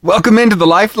Welcome into the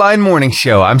Lifeline Morning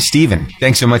Show. I'm Steven.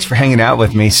 Thanks so much for hanging out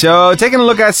with me. So, taking a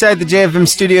look outside the JFM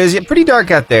studios, it's pretty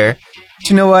dark out there. But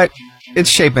you know what? It's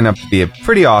shaping up to be a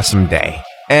pretty awesome day.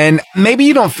 And maybe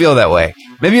you don't feel that way.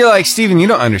 Maybe you're like, Steven, you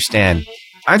don't understand.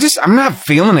 I'm not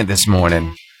feeling it this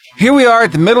morning. Here we are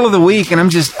at the middle of the week, and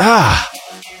I'm just,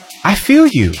 I feel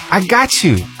you. I got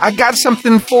you. I got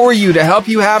something for you to help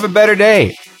you have a better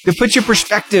day, to put your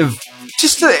perspective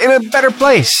just in a better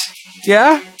place.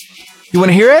 Yeah? You want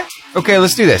to hear it? Okay,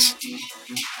 let's do this.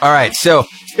 All right, so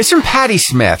it's from Patti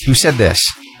Smith, who said this.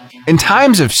 In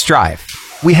times of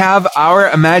strife, we have our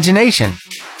imagination.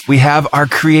 We have our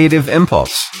creative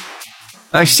impulse.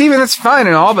 Now, Steven, that's fine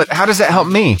and all, but how does that help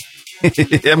me?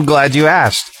 I'm glad you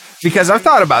asked, because I've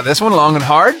thought about this one long and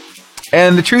hard.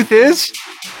 And the truth is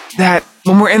that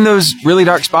when we're in those really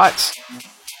dark spots,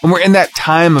 when we're in that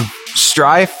time of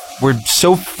strife, we're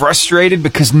so frustrated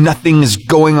because nothing is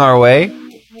going our way.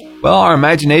 Well, our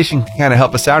imagination can kind of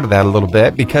help us out of that a little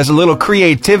bit, because a little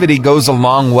creativity goes a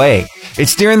long way.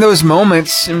 It's during those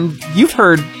moments, and you've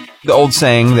heard the old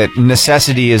saying that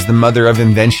necessity is the mother of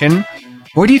invention.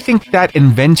 Where do you think that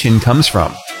invention comes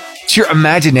from? It's your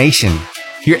imagination.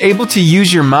 You're able to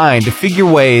use your mind to figure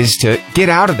ways to get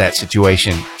out of that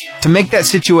situation, to make that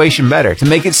situation better, to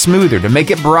make it smoother, to make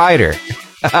it brighter.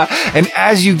 And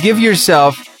as you give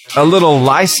yourself a little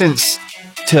license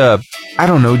to,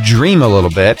 dream a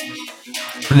little bit,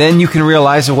 then you can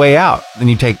realize a way out. Then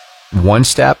you take one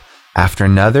step after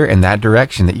another in that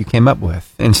direction that you came up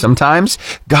with. And sometimes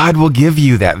God will give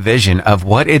you that vision of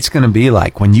what it's going to be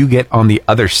like when you get on the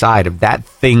other side of that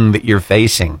thing that you're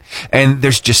facing. And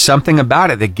there's just something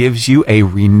about it that gives you a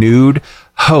renewed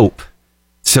hope.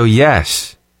 So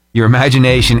yes, your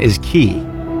imagination is key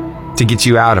to get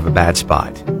you out of a bad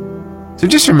spot. So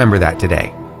just remember that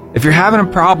today. If you're having a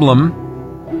problem,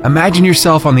 imagine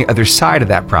yourself on the other side of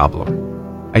that problem,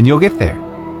 and you'll get there.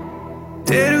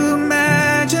 Did you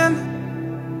imagine?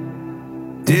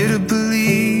 Did you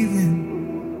believe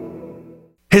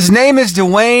in? His name is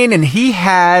Dwayne, and he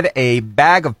had a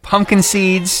bag of pumpkin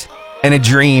seeds and a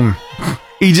dream.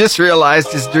 He just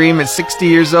realized his dream at 60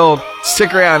 years old.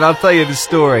 Stick around, I'll tell you the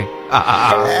story.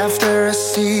 After a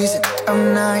season of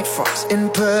nightfalls and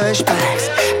pushbacks,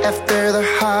 after the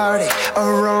heartache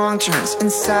of wrong turns and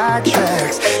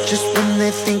sidetracks, just when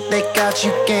they think they got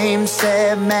you, game,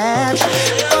 set, match.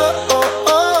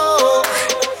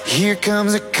 Here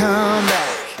comes a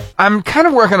comeback. I'm kind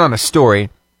of working on a story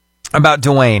about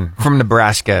Dwayne from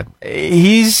Nebraska.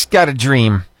 He's got a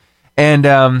dream, and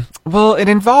it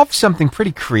involves something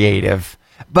pretty creative.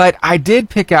 But I did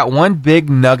pick out one big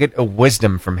nugget of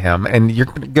wisdom from him, and you're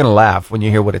going to laugh when you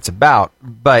hear what it's about.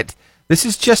 But this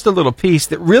is just a little piece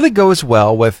that really goes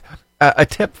well with a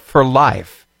tip for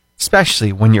life,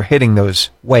 especially when you're hitting those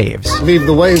waves. Leave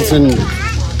the waves, and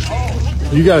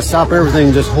you got to stop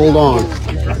everything, just hold on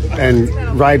and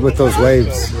ride with those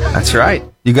waves. That's right.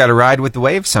 You got to ride with the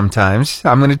waves sometimes.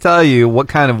 I'm going to tell you what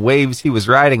kind of waves he was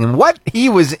riding and what he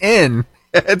was in.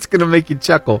 It's going to make you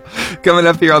chuckle. Coming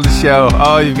up here on the show,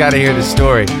 you've got to hear the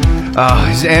story.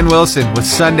 It's Ann Wilson with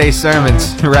Sunday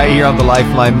Sermons right here on the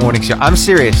Lifeline Morning Show. I'm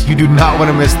serious. You do not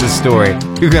want to miss this story.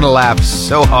 You're going to laugh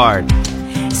so hard.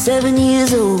 7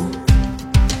 years old,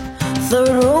 third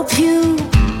row pew,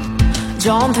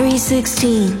 John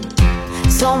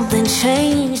 3:16. Something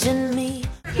changed in me.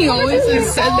 He always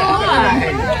has said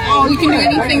that. You can do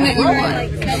anything that you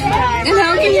want. And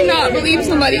how can you not believe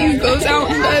somebody who goes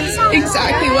out and does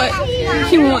exactly what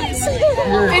he wants?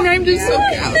 And I'm just so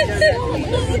proud.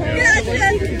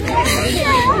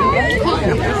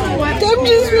 I'm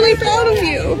just really proud of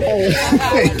you.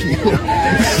 Thank you.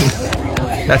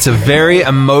 That's a very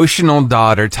emotional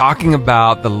daughter talking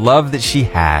about the love that she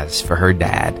has for her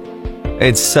dad.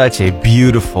 It's such a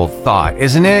beautiful thought,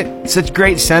 isn't it? Such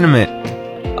great sentiment.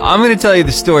 I'm going to tell you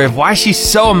the story of why she's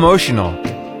so emotional.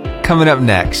 Coming up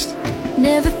next.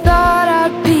 Never thought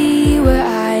I'd be where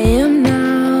I am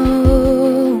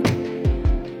now.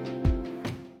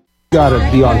 Gotta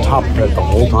be on top of it the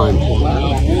whole time.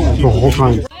 The whole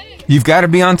time. You've got to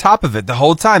be on top of it the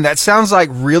whole time. That sounds like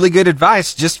really good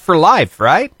advice just for life,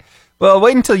 right? Well,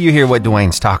 wait until you hear what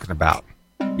Dwayne's talking about.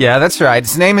 Yeah, that's right.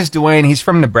 His name is Dwayne. He's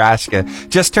from Nebraska,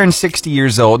 just turned 60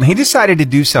 years old, and he decided to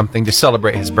do something to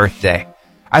celebrate his birthday.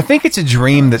 I think it's a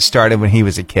dream that started when he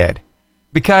was a kid.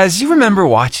 Because you remember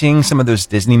watching some of those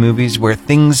Disney movies where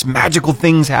magical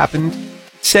things happened?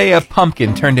 Say a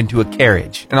pumpkin turned into a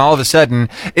carriage, and all of a sudden,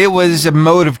 it was a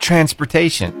mode of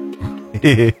transportation.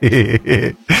 Let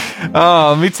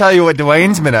me tell you what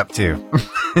Dwayne's been up to.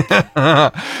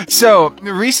 So,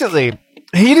 recently,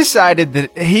 he decided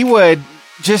that he would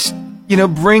just,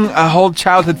 bring a whole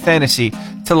childhood fantasy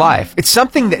to life. It's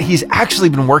something that he's actually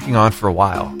been working on for a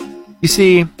while. You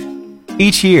see,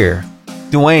 each year,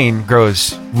 Dwayne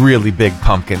grows really big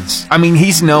pumpkins. I mean,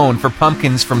 he's known for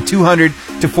pumpkins from 200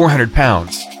 to 400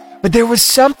 pounds. But there was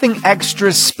something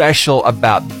extra special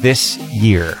about this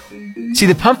year. See,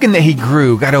 the pumpkin that he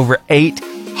grew got over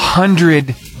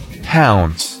 800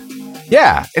 pounds.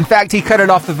 Yeah, in fact, he cut it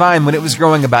off the vine when it was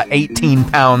growing about 18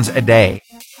 pounds a day.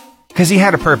 Because he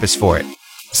had a purpose for it.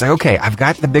 It's like, okay, I've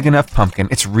got the big enough pumpkin.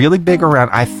 It's really big around.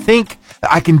 I think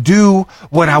that I can do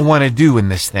what I want to do in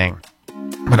this thing.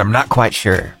 But I'm not quite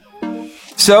sure.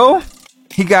 So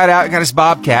he got his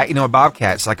bobcat. You know, a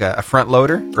bobcat's like a front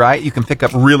loader, right? You can pick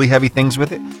up really heavy things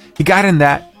with it. He got in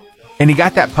that, and he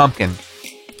got that pumpkin,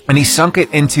 and he sunk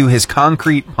it into his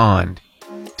concrete pond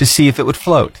to see if it would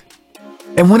float.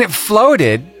 And when it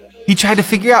floated, he tried to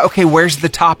figure out, okay, where's the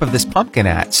top of this pumpkin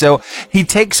at? So he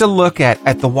takes a look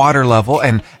at the water level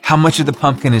and how much of the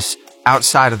pumpkin is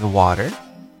outside of the water.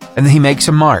 And then he makes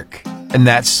a mark, and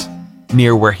that's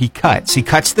near where he cuts. He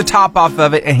cuts the top off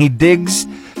of it, and he digs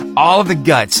all of the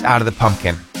guts out of the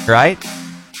pumpkin, right?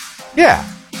 Yeah.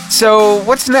 So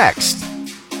what's next?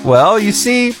 Well, you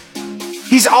see,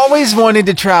 he's always wanted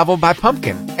to travel by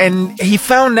pumpkin, and he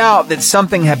found out that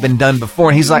something had been done before,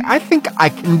 and he's like, I think I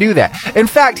can do that. In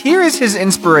fact, here is his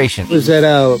inspiration. I was at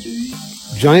a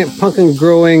giant pumpkin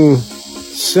growing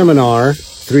seminar,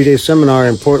 3-day seminar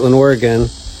in Portland, Oregon,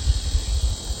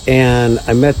 and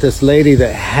I met this lady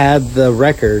that had the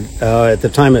record. At the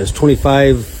time, it was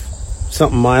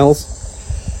 25-something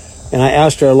miles, and I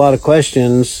asked her a lot of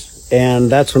questions, and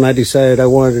that's when I decided I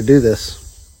wanted to do this.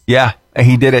 Yeah, and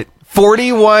he did it.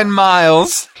 41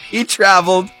 miles he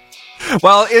traveled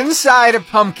while inside a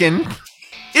pumpkin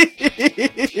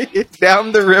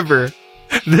down the river.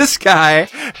 This guy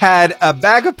had a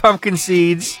bag of pumpkin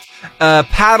seeds, a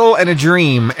paddle, and a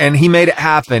dream, and he made it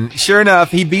happen. Sure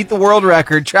enough, he beat the world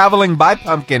record traveling by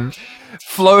pumpkin,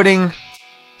 floating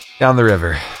down the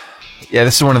river. Yeah,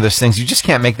 this is one of those things. You just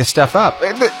can't make this stuff up.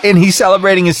 And he's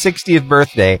celebrating his 60th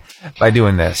birthday by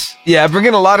doing this. Yeah,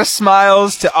 bringing a lot of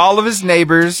smiles to all of his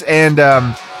neighbors. And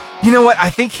you know what? I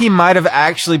think he might have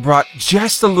actually brought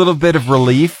just a little bit of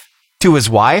relief to his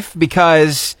wife,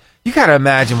 because you got to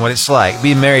imagine what it's like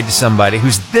being married to somebody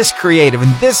who's this creative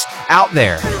and this out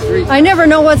there. I never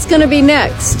know what's going to be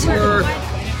next.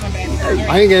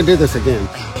 I ain't going to do this again.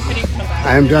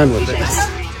 I am done with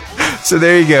this. So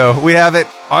there you go. We have it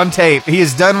on tape. He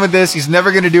is done with this. He's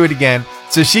never going to do it again.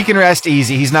 So she can rest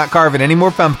easy. He's not carving any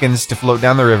more pumpkins to float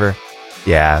down the river.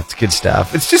 Yeah, it's good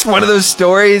stuff. It's just one of those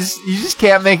stories. You just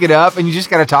can't make it up, and you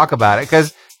just got to talk about it, because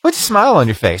it puts a smile on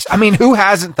your face. I mean, who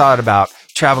hasn't thought about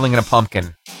traveling in a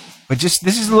pumpkin? But just,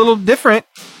 this is a little different.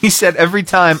 He said every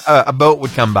time a boat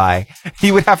would come by,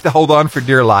 he would have to hold on for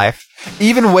dear life.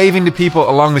 Even waving to people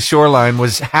along the shoreline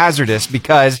was hazardous,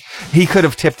 because he could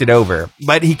have tipped it over.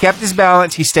 But he kept his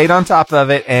balance. He stayed on top of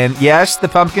it. And yes, the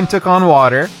pumpkin took on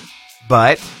water,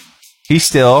 but he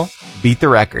still beat the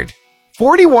record.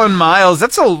 41 miles.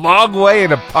 That's a long way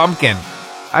in a pumpkin.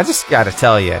 I just got to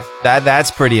tell you,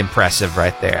 that's pretty impressive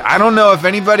right there. I don't know if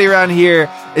anybody around here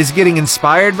is getting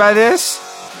inspired by this,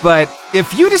 but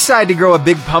if you decide to grow a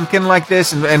big pumpkin like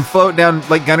this and float down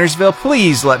Lake Guntersville,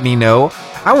 please let me know.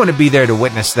 I want to be there to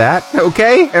witness that,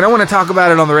 okay? And I want to talk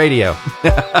about it on the radio.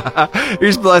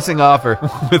 Here's Blessing Offer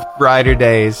with Brighter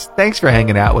Days. Thanks for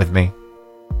hanging out with me.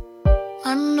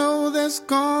 I know there's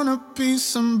gonna be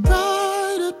some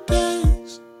brighter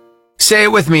days. Say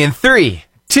it with me in 3,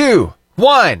 2,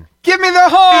 1. Give me the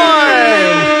horn!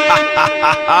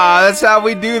 That's how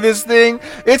we do this thing.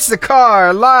 It's the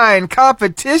car line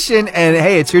competition, and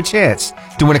hey, it's your chance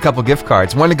to win a couple gift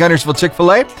cards. One to Guntersville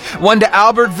Chick-fil-A, one to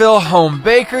Albertville Home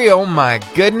Bakery. Oh my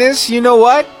goodness, you know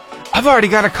what? I've already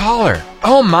got a caller.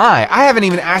 Oh my, I haven't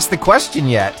even asked the question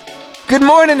yet. Good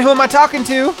morning, who am I talking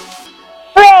to?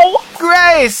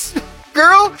 Grace!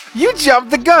 Girl, you jumped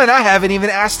the gun. I haven't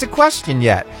even asked a question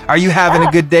yet. Are you having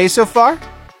a good day so far?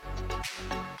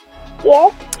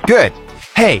 Yes. Good.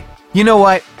 Hey, you know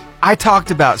what? I talked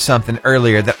about something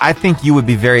earlier that I think you would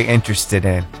be very interested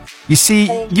in. You see,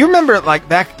 you remember like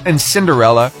back in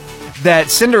Cinderella,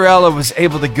 that Cinderella was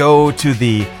able to go to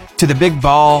the big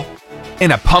ball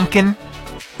in a pumpkin?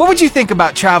 What would you think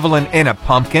about traveling in a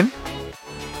pumpkin?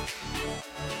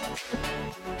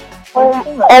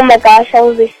 Oh my gosh, that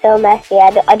would be so messy. I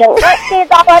don't want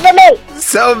kids all over me.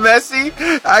 So messy?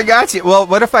 I got you. Well,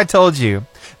 what if I told you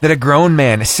that a grown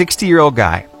man, a 60-year-old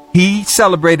guy, he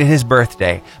celebrated his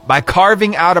birthday by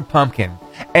carving out a pumpkin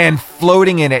and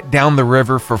floating in it down the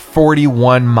river for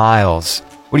 41 miles.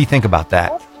 What do you think about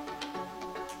that?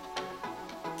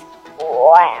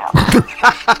 around.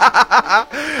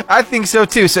 I think so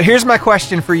too. So here's my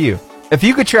question for you. If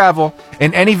you could travel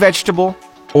in any vegetable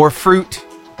or fruit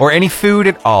or any food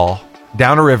at all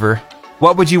down a river,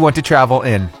 what would you want to travel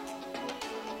in?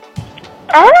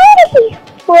 I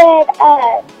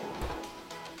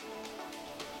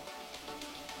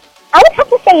would have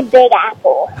to say Big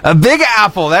Apple. A big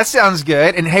apple. That sounds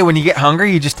good. And hey, when you get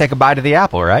hungry, you just take a bite of the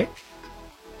apple, right?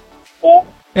 Yeah.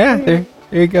 Yeah, there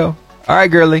you go. All right,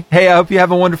 girly. Hey, I hope you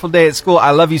have a wonderful day at school.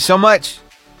 I love you so much.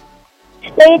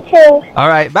 Me too. All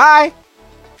right, bye.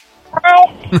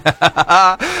 Bye.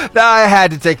 I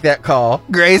had to take that call.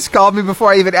 Grace called me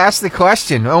before I even asked the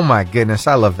question. Oh my goodness,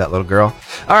 I love that little girl.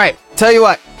 All right, tell you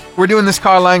what. We're doing this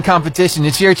car line competition.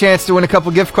 It's your chance to win a couple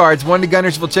gift cards. One to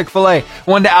Gunnersville Chick-fil-A,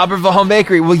 one to Albertville Home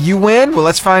Bakery. Will you win? Well,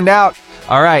 let's find out.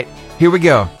 All right, here we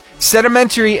go.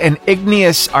 Sedimentary and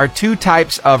igneous are two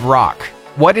types of rock.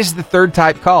 What is the third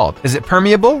type called? Is it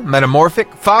permeable,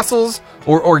 metamorphic, fossils,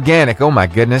 or organic? Oh my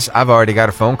goodness, I've already got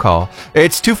a phone call.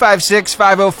 It's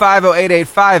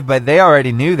 256-505-0885, but they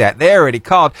already knew that. They already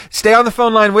called. Stay on the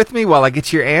phone line with me while I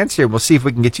get your answer. We'll see if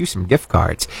we can get you some gift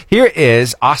cards. Here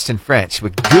is Austin French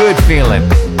with Good Feeling.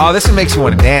 Oh, this one makes you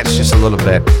want to dance just a little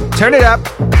bit. Turn it up,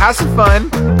 have some fun,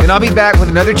 and I'll be back with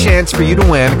another chance for you to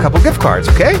win a couple gift cards,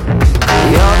 okay?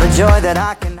 You're the joy that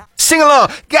I can. Sing along.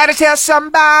 Gotta tell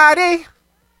somebody.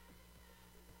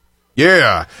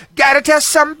 Yeah. Gotta tell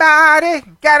somebody.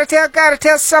 Gotta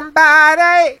tell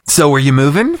somebody. So were you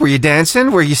moving? Were you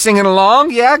dancing? Were you singing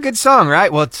along? Yeah, good song,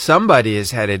 right? Well, somebody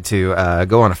is headed to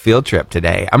go on a field trip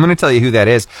today. I'm going to tell you who that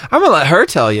is. I'm going to let her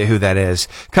tell you who that is.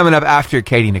 Coming up after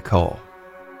Katie Nicole.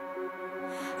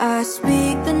 I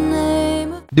speak the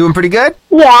name. Doing pretty good?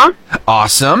 Yeah.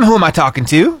 Awesome. Who am I talking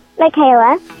to?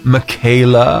 Michaela.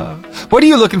 What are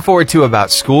you looking forward to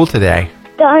about school today?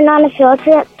 Going on a field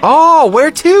trip. Oh,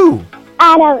 where to?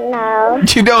 I don't know.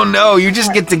 You don't know. You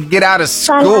just get to get out of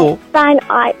school. Fine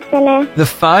Art Center. The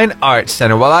Fine Arts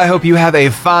Center. Well, I hope you have a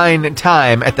fine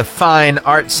time at the Fine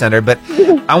Arts Center, but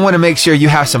I want to make sure you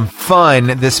have some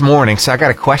fun this morning, so I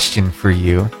got a question for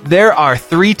you. There are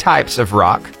three types of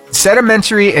rock.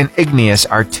 Sedimentary and igneous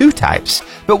are two types,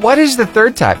 but what is the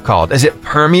third type called? Is it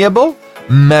permeable,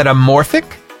 metamorphic,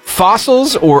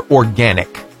 fossils, or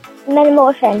organic?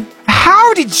 Metamorphin.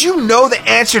 How did you know the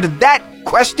answer to that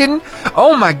question?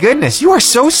 Oh my goodness, you are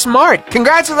so smart.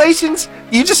 Congratulations.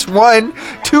 You just won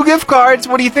 2 gift cards.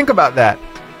 What do you think about that?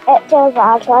 It feels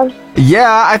awesome.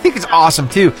 Yeah, I think it's awesome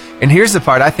too. And here's the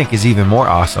part I think is even more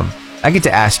awesome. I get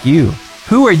to ask you,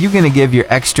 who are you going to give your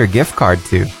extra gift card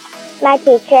to? My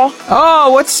teacher,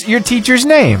 Oh, what's your teacher's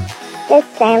name? Miss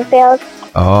Stanfield.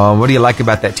 Oh, what do you like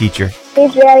about that teacher?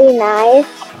 She's really nice.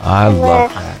 I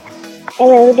love that. And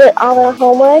when we do all our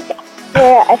homework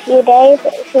for a few days,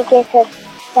 she gives us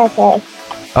suckers.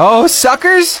 Oh,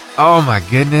 suckers? Oh my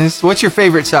goodness. What's your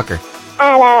favorite sucker?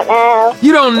 I don't know.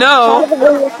 You don't know?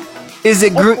 Is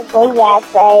it It's the big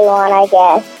X-ray one, I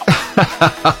guess.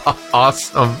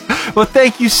 Awesome. Well,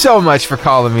 thank you so much for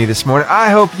calling me this morning. I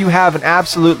hope you have an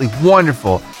absolutely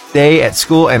wonderful day at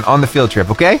school and on the field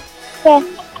trip, okay? Yeah.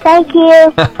 Thank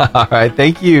you. All right,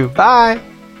 thank you. Bye.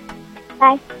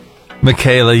 Bye.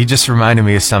 Michaela, you just reminded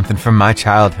me of something from my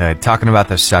childhood, talking about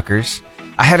those suckers.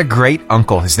 I had a great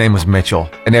uncle. His name was Mitchell.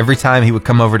 And every time he would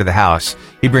come over to the house,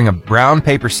 he'd bring a brown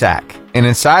paper sack. And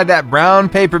inside that brown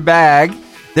paper bag,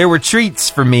 there were treats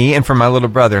for me and for my little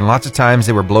brother. And lots of times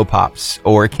they were blow pops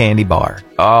or a candy bar.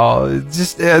 Oh, it's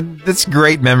just, that's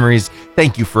great memories.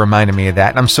 Thank you for reminding me of that.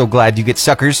 And I'm so glad you get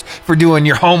suckers for doing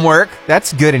your homework.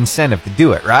 That's good incentive to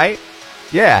do it, right?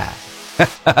 Yeah.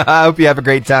 I hope you have a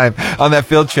great time on that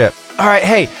field trip. All right,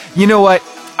 hey, you know what?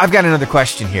 I've got another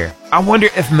question here. I wonder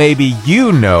if maybe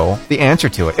you know the answer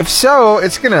to it. If so,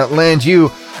 it's going to land you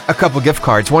a couple gift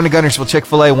cards. One to Gunnersville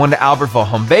Chick-fil-A, one to Albertville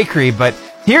Home Bakery. But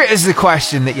here is the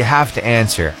question that you have to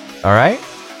answer, all right?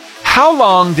 How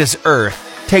long does Earth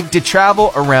take to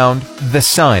travel around the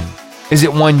sun? Is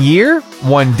it 1 year,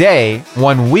 1 day,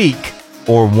 1 week,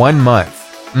 or 1 month?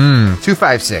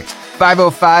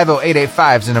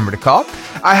 256-505-0885 is the number to call.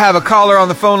 I have a caller on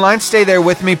the phone line. Stay there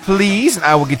with me, please, and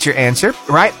I will get your answer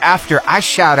right after I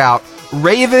shout out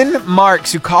Raven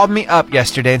Marks, who called me up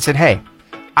yesterday and said, hey,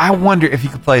 I wonder if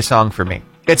you could play a song for me.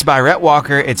 It's by Rhett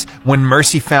Walker. It's When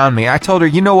Mercy Found Me. I told her,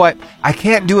 you know what? I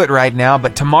can't do it right now,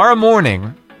 but tomorrow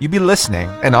morning, you be listening,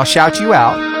 and I'll shout you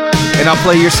out, and I'll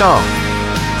play your song.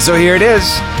 So here it is.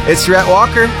 It's Rhett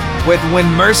Walker with When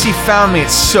Mercy Found Me.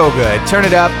 It's so good. Turn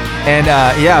it up. And,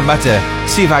 yeah, I'm about to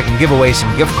see if I can give away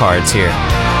some gift cards here.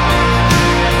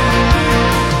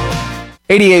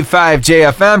 88.5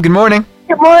 JFM, good morning.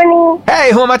 Good morning.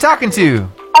 Hey, who am I talking to?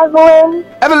 Evelyn.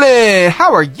 Evelyn,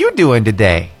 how are you doing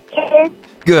today? Good.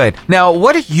 Good. Now,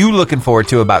 what are you looking forward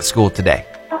to about school today?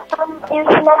 Is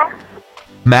math.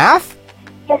 Math?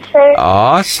 Yes, sir.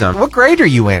 Awesome. What grade are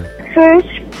you in? First,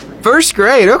 First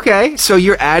grade, okay. So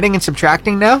you're adding and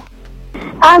subtracting now?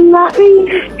 I'm not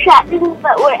really subtracting,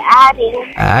 but we're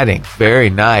adding. Adding.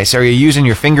 Very nice. Are you using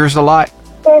your fingers a lot?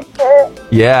 Yes, sir.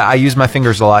 Yeah, I use my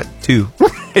fingers a lot too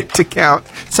to count.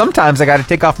 Sometimes I got to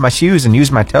take off my shoes and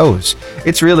use my toes.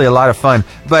 It's really a lot of fun,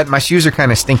 but my shoes are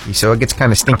kind of stinky, so it gets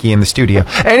kind of stinky in the studio.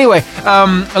 Anyway,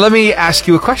 let me ask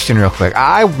you a question real quick.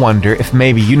 I wonder if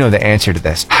maybe you know the answer to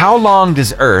this. How long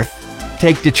does Earth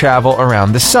take to travel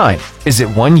around the sun? Is it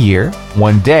 1 year,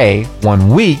 1 day, 1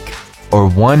 week, or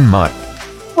 1 month?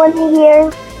 1 year.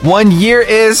 1 year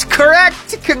is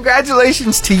correct.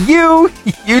 Congratulations to you.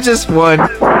 You just won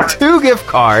 2 gift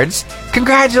cards.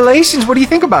 Congratulations. What do you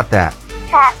think about that?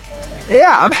 Happy.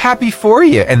 Yeah, I'm happy for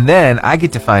you. And then I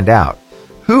get to find out,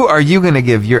 who are you going to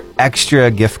give your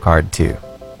extra gift card to?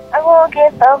 I'm going to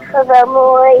give both of them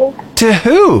away To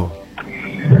who?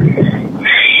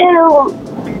 to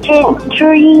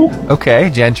Gentry Okay,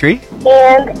 Gentry.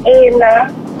 and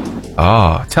Anna.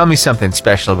 Oh, tell me something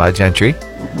special about Gentry.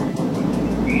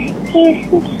 He's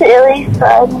really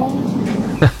funny.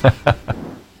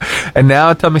 And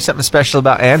now tell me something special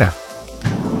about Anna.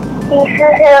 He's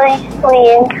really sweet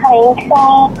and kind to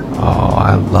me. Oh,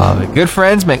 I love it. Good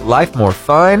friends make life more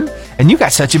fun. And you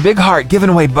got such a big heart giving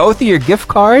away both of your gift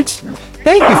cards.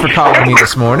 Thank you for calling me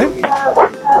this morning.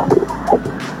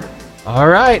 All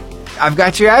right. I've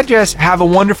got your address. Have a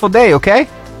wonderful day, okay?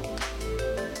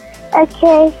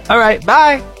 Okay, All right.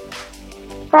 Bye.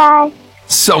 bye.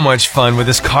 So much fun with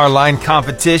this car line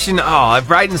competition. Oh, it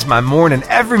brightens my morning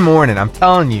every morning, I'm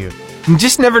telling you. You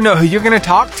just never know who you're going to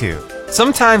talk to.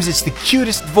 Sometimes it's the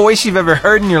cutest voice you've ever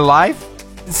heard in your life.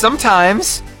 And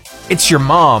sometimes it's your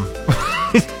mom.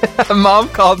 Mom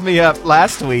called me up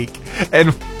last week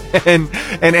and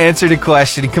answered a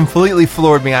question and completely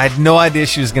floored me. I had no idea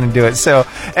she was going to do it. So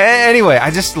anyway,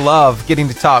 I just love getting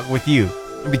to talk with you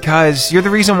because you're the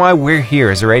reason why we're here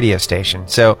as a radio station.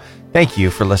 So thank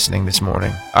you for listening this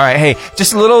morning. All right, hey,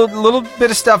 just a little bit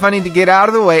of stuff I need to get out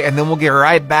of the way, and then we'll get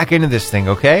right back into this thing,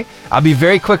 okay? I'll be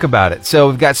very quick about it. So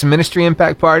we've got some Ministry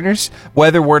Impact Partners,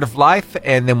 Weather, Word of Life,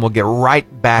 and then we'll get right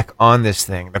back on this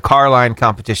thing, the car line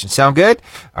competition. Sound good?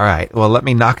 All right, well, let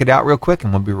me knock it out real quick,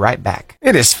 and we'll be right back.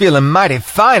 It is feeling mighty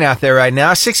fine out there right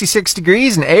now. 66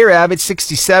 degrees in Arab, it's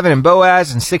 67 in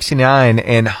Boaz, and 69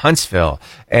 in Huntsville.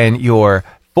 And your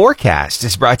forecast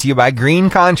is brought to you by Green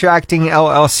Contracting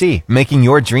LLC, making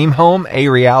your dream home a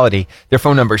reality. Their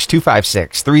phone number is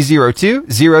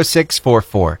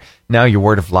 256-302-0644. Now your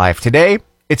word of life. Today,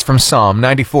 it's from Psalm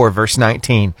 94, verse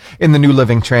 19, in the New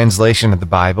Living Translation of the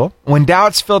Bible. When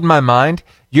doubts filled my mind,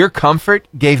 your comfort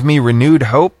gave me renewed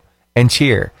hope and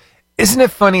cheer. Isn't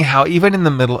it funny how even in the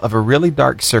middle of a really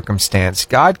dark circumstance,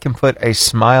 God can put a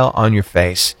smile on your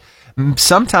face?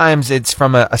 Sometimes it's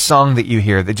from a song that you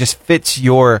hear that just fits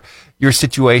your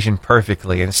situation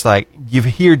perfectly. And it's like you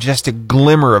hear just a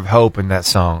glimmer of hope in that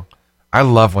song. I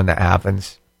love when that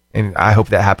happens. And I hope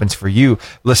that happens for you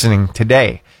listening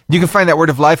today. You can find that Word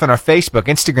of Life on our Facebook,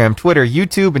 Instagram, Twitter,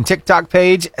 YouTube, and TikTok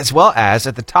page, as well as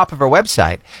at the top of our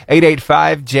website,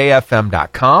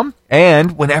 885jfm.com.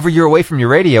 And whenever you're away from your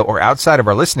radio or outside of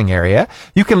our listening area,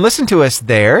 you can listen to us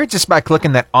there just by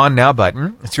clicking that On Now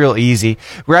button. It's real easy.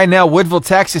 Right now, Woodville,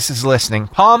 Texas is listening.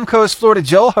 Palm Coast, Florida.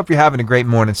 Joel, hope you're having a great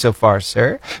morning so far,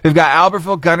 sir. We've got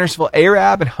Albertville, Gunnersville,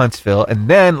 Arab, and Huntsville. And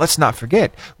then, let's not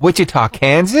forget, Wichita,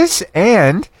 Kansas,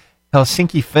 and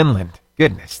Helsinki, Finland.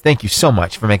 Goodness, thank you so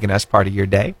much for making us part of your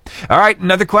day. All right,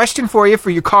 another question for you for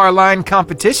your car line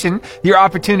competition. Your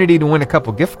opportunity to win a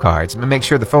couple gift cards. I'm going to make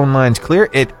sure the phone line's clear.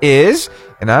 It is,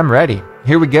 and I'm ready.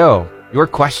 Here we go. Your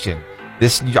question.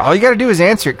 All you got to do is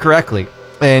answer it correctly,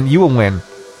 and you will win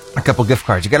a couple gift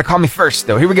cards. You got to call me first,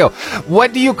 though. Here we go.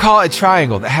 What do you call a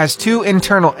triangle that has 2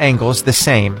 internal angles the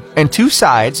same and 2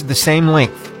 sides the same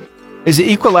length? Is it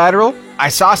equilateral,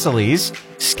 isosceles,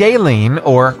 scalene,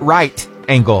 or right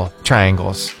angle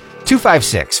triangles?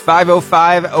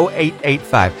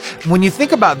 256-505-0885. When you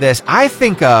think about this, I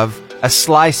think of a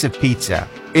slice of pizza.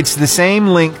 It's the same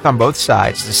length on both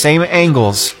sides, the same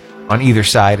angles on either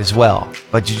side as well.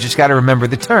 But you just got to remember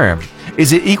the term.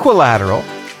 Is it equilateral,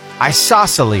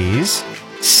 isosceles,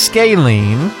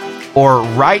 scalene, or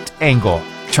right angle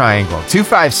triangle?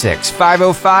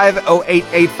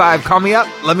 256-505-0885. Call me up.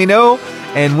 Let me know.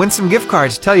 And win some gift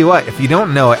cards. Tell you what, if you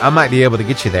don't know it, I might be able to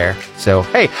get you there. So,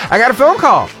 hey, I got a phone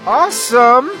call.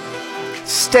 Awesome.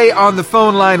 stay on the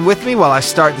phone line with me while I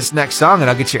start this next song, and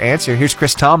I'll get your answer. Here's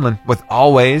Chris Tomlin with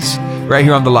Always, right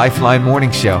here on the Lifeline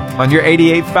Morning Show on your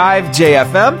 88.5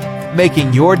 JFM,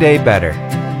 making your day better.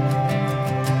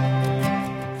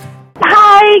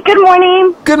 Hi, good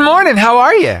morning. Good morning. How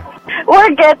are you?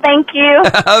 We're good, thank you.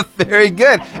 Very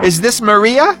good. Is this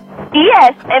Maria?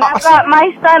 Yes, and I've got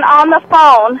my son on the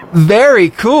phone. Very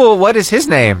cool. What is his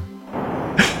name?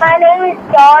 My name is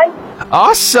John.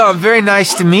 Awesome. Very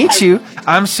nice to meet you.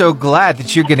 I'm so glad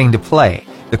that you're getting to play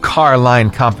the car line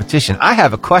competition. I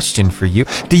have a question for you.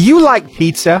 Do you like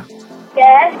pizza?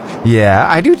 Yes. Yeah,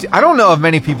 I do. I don't know of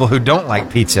many people who don't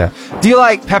like pizza. Do you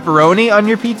like pepperoni on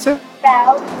your pizza?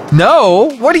 No.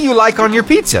 No? What do you like on your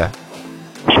pizza?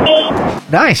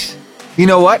 Cheese. Nice. You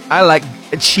know what? I like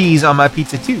cheese on my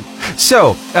pizza too.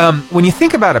 So, when you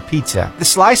think about a pizza, the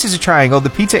slice is a triangle, the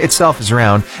pizza itself is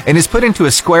round, and is put into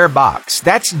a square box.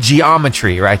 That's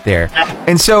geometry right there.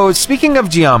 And so, speaking of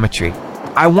geometry,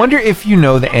 I wonder if you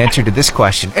know the answer to this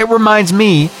question. It reminds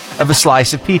me of a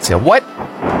slice of pizza. What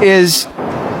is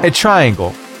a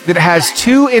triangle that has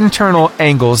two internal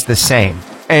angles the same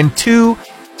and two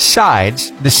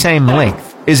sides the same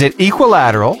length? Is it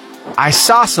equilateral,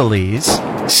 isosceles,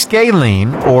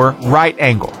 scalene, or right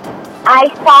angle?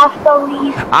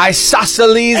 Isosceles.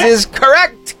 Isosceles is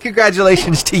correct.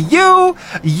 Congratulations to you.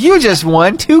 You just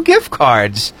won 2 gift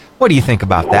cards. What do you think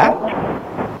about that?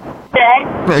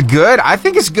 Good. Good. I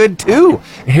think it's good too.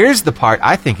 Here's the part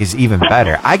I think is even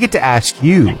better. I get to ask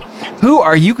you, who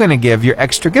are you going to give your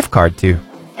extra gift card to?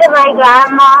 To my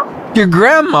grandma. Your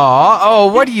grandma? Oh,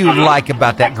 what do you like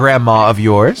about that grandma of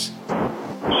yours?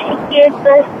 She gives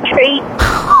us treats.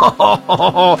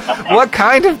 What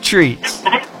kind of treats?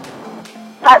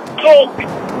 Cupcakes.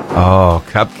 Oh,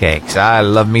 cupcakes. I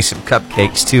love me some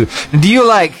cupcakes too. Do you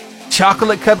like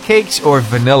chocolate cupcakes or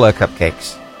vanilla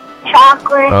cupcakes?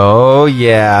 Chocolate. Oh,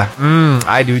 yeah.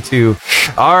 I do too.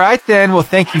 All right, then. Well,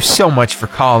 thank you so much for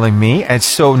calling me. It's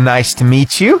so nice to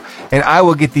meet you. And I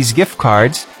will get these gift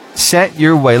cards sent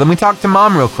your way. Let me talk to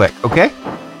Mom real quick, okay?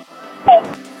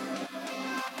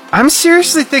 I'm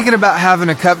seriously thinking about having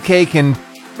a cupcake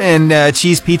and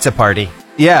cheese pizza party.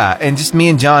 Yeah, and just me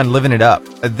and John living it up.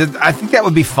 I think that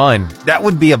would be fun. That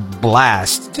would be a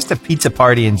blast. Just a pizza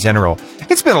party in general.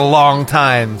 It's been a long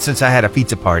time since I had a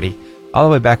pizza party. All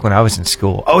the way back when I was in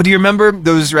school. Oh, do you remember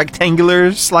those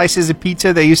rectangular slices of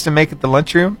pizza they used to make at the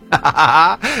lunchroom?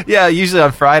 Yeah, usually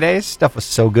on Fridays. Stuff was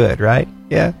so good, right?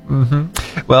 Yeah.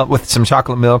 Well, with some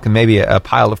chocolate milk and maybe a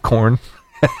pile of corn.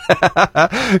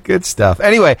 Good stuff.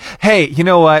 Anyway, hey, you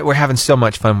know what? We're having so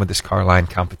much fun with this car line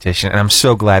competition, and I'm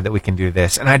so glad that we can do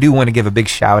this. And I do want to give a big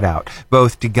shout out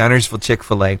both to Gunnersville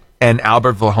Chick-fil-A and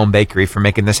Albertville Home Bakery for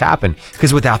making this happen.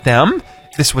 Because without them,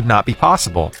 this would not be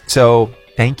possible. So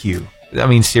thank you. I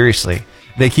mean, seriously.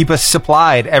 They keep us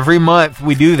supplied every month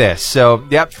we do this. So,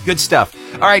 yep, good stuff.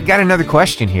 All right, got another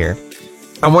question here.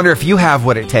 I wonder if you have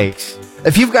what it takes.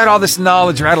 If you've got all this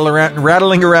knowledge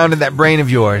rattling around in that brain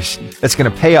of yours, that's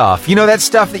going to pay off. You know that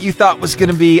stuff that you thought was going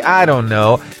to be, I don't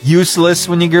know, useless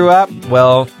when you grew up?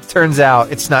 Well, turns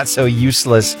out it's not so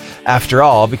useless after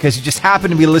all, because you just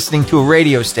happen to be listening to a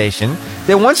radio station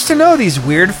that wants to know these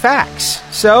weird facts.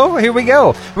 So here we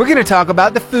go. We're going to talk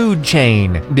about the food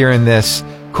chain during this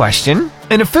question.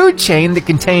 In a food chain that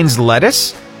contains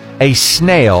lettuce, a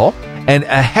snail, and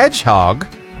a hedgehog,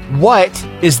 what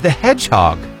is the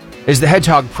hedgehog? Is the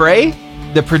hedgehog prey,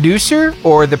 the producer,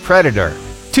 or the predator?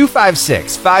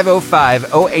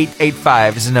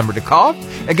 256-505-0885 is the number to call.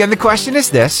 Again, the question is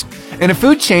this. In a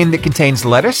food chain that contains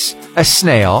lettuce, a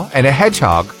snail, and a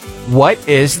hedgehog, what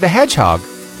is the hedgehog?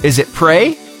 Is it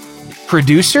prey,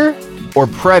 producer, or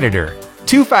predator?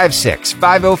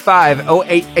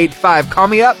 256-505-0885. Call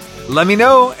me up. Let me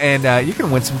know, and you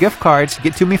can win some gift cards.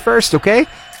 Get to me first, okay?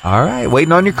 All right,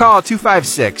 waiting on your call,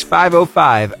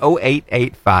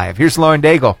 256-505-0885. Here's Lauren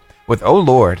Daigle with Oh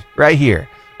Lord, right here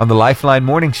on the Lifeline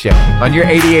Morning Show on your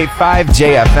 88.5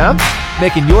 JFM,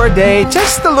 making your day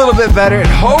just a little bit better and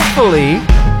hopefully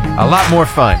a lot more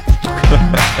fun.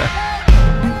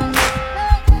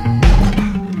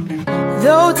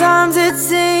 Though times it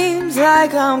seems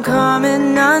like I'm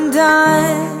coming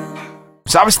undone.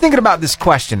 So I was thinking about this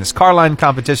question, this car line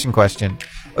competition question,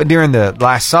 during the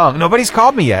last song. Nobody's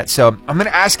called me yet, so I'm going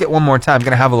to ask it one more time. I'm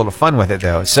going to have a little fun with it,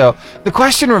 though. So the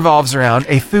question revolves around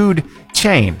a food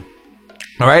chain.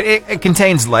 All right? It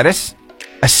contains lettuce,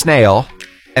 a snail,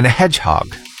 and a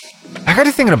hedgehog. I got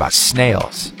to thinking about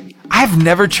snails. I've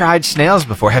never tried snails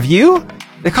before. Have you?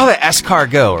 They call it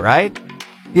escargot, right?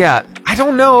 Yeah, I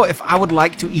don't know if I would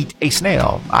like to eat a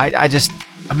snail.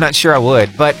 I'm not sure I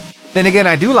would, but Then again,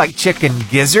 I do like chicken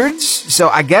gizzards, so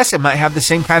I guess it might have the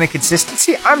same kind of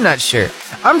consistency. I'm not sure.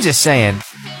 I'm just saying.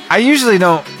 I usually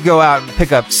don't go out and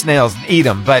pick up snails and eat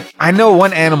them, but I know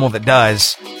one animal that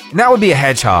does, and that would be a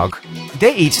hedgehog.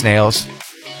 They eat snails,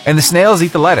 and the snails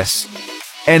eat the lettuce.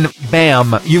 And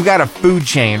bam, you've got a food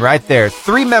chain right there.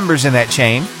 3 members in that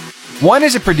chain. One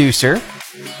is a producer,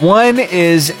 one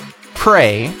is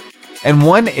prey, and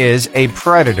one is a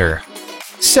predator.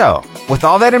 So, with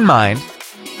all that in mind,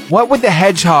 what would the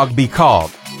hedgehog be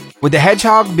called? Would the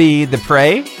hedgehog be the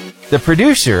prey, the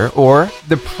producer, or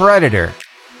the predator?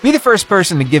 Be the first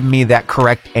person to give me that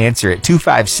correct answer at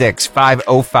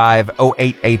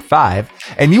 256-505-0885,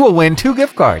 and you will win 2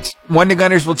 gift cards. One to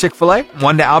Gunnersville Chick-fil-A,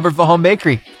 one to Albertville Home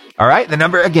Bakery. All right, the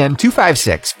number again,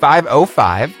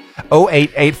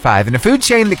 256-505-0885. In a food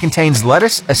chain that contains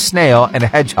lettuce, a snail, and a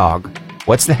hedgehog,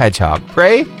 what's the hedgehog?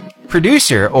 Prey,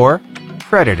 producer, or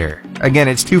predator? Again,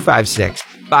 it's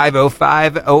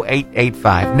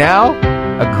 256-505-0885. Now,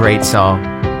 a great song.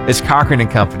 It's Cochran &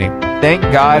 Company. Thank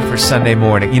God for Sunday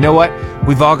morning. You know what?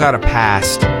 We've all got a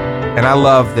past. And I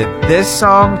love that this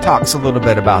song talks a little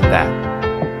bit about that.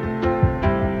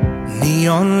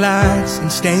 Neon lights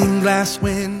and stained glass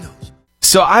windows.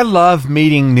 So I love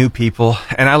meeting new people,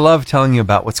 and I love telling you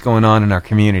about what's going on in our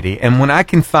community. And when I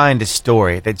can find a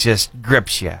story that just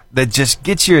grips you, that just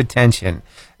gets your attention,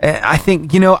 I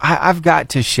think, I've got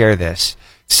to share this.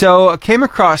 So I came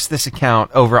across this account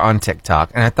over on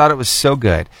TikTok, and I thought it was so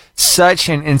good. Such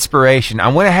an inspiration. I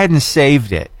went ahead and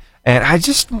saved it. And I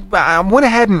went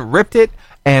ahead and ripped it,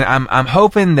 and I'm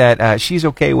hoping that she's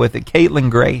okay with it. Caitlin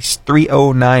Grace,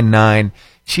 3099.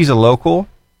 She's a local,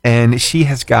 and she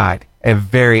has got a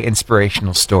very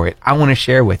inspirational story I want to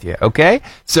share with you, okay?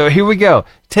 So here we go.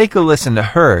 Take a listen to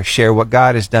her share what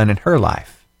God has done in her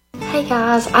life. Hey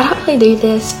guys, I don't really do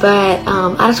this, but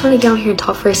I just want to get on here and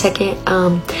talk for a second.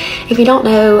 If you don't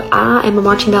know, I am a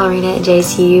marching ballerina at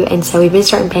JSU, and so we've been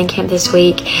starting band camp this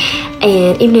week,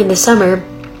 and even in the summer,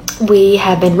 we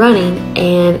have been running,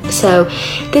 and so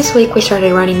this week we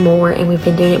started running more, and we've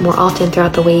been doing it more often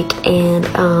throughout the week, and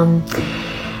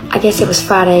I guess it was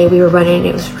Friday, we were running, and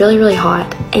it was really, really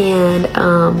hot, and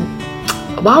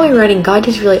while we were running, God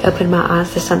just really opened my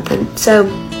eyes to something. So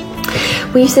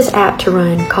we use this app to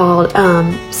run called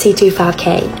C2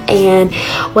 5K, and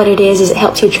what it is it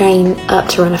helps you train up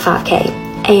to run a 5K,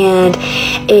 and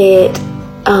it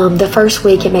the first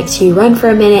week it makes you run for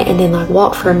a minute and then like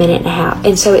walk for a minute and a half,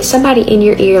 and so it's somebody in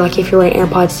your ear, like if you're wearing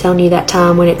AirPods, telling you that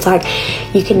time when it's like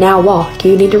you can now walk,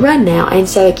 you need to run now, and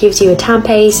so it gives you a time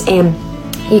pace, and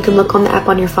you can look on the app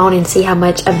on your phone and see how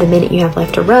much of the minute you have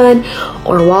left to run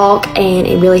or walk, and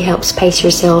it really helps pace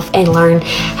yourself and learn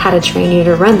how to train you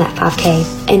to run that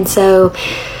 5K. And so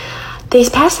these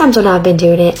past times when I've been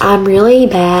doing it, I'm really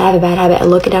bad. I have a bad habit of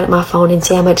looking down at my phone and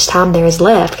see how much time there is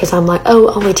left, because I'm like,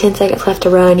 oh, only 10 seconds left to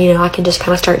run. I can just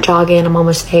kind of start jogging. I'm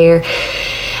almost there.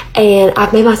 And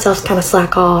I've made myself kind of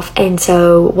slack off. And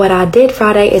so what I did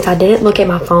Friday is I didn't look at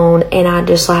my phone, and I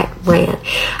just ran.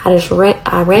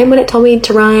 I ran when it told me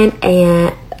to run,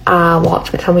 and I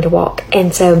walked when it told me to walk.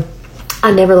 And so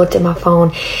I never looked at my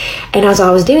phone. And as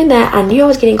I was doing that, I knew I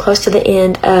was getting close to the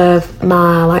end of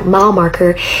my mile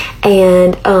marker,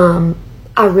 and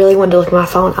I really wanted to look at my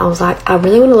phone. I was like, I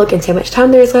really want to look and see how much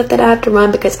time there is left that I have to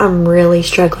run, because I'm really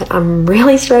struggling. I'm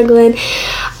ready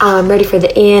for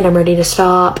the end. I'm ready to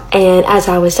stop. And as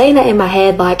I was saying that in my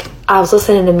head, like I was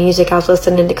listening to music, I was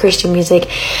listening to Christian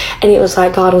music, and it was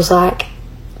like God was like,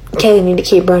 okay, you need to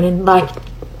keep running. Like,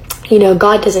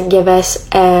 God doesn't give us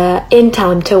end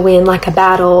time to win, like a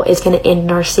battle is going to end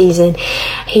in our season.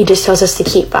 He just tells us to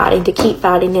keep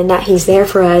fighting, and that He's there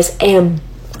for us. And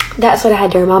that's what I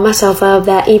had to remind myself of,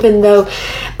 that even though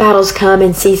battles come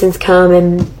and seasons come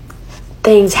and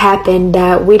things happen,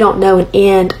 that we don't know an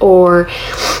end or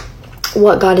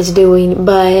what God is doing,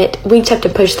 but we just have to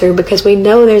push through, because we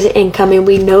know there's an end coming.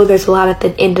 We know there's a light at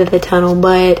the end of the tunnel,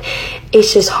 but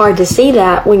it's just hard to see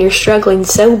that when you're struggling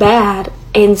so bad.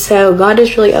 And so God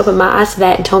just really opened my eyes to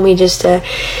that and told me just to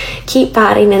keep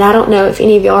fighting. And I don't know if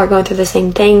any of y'all are going through the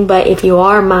same thing, but if you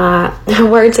are, my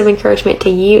words of encouragement to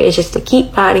you is just to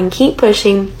keep fighting, keep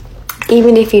pushing.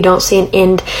 Even if you don't see an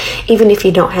end, even if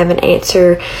you don't have an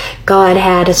answer, God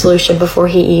had a solution before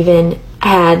you even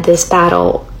had this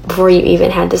battle.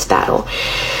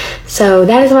 So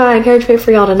that is my encouragement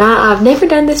for y'all tonight. I've never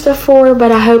done this before,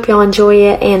 but I hope y'all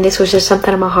enjoy it, and this was just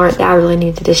something in my heart that I really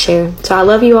needed to share. So I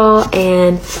love you all,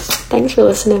 and thanks for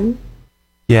listening.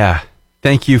 Yeah,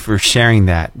 thank you for sharing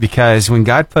that, because when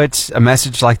God puts a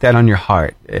message like that on your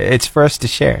heart, it's for us to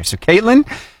share. So Caitlin,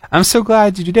 I'm so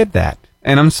glad you did that.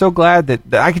 And I'm so glad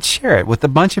that I could share it with a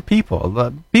bunch of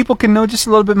people. People can know just a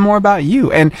little bit more about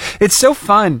you. And it's so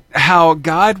fun how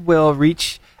God will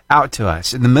reach out to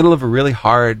us in the middle of a really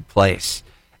hard place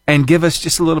and give us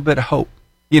just a little bit of hope.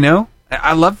 You know,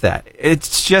 I love that.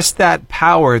 It's just that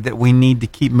power that we need to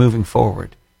keep moving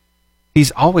forward.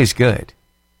 He's always good,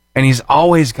 and he's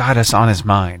always got us on his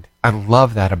mind. I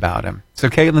love that about him. So,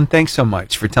 Caitlin, thanks so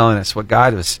much for telling us what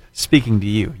God was speaking to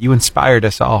you. You inspired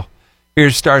us all.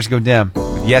 Here's Stars Go Dim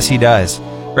with Yes, He Does,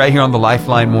 right here on the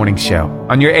Lifeline Morning Show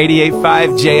on your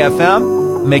 88.5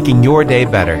 JFM, making your day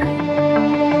better.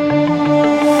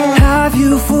 Have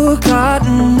you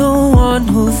forgotten the one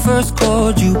who first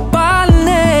called you by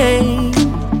name?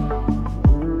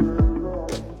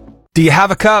 Do you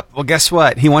have a cup? Well, guess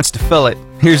what? He wants to fill it.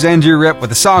 Here's Andrew Ripp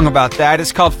with a song about that.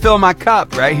 It's called Fill My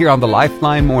Cup, right here on the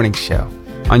Lifeline Morning Show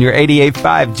on your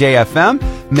 88.5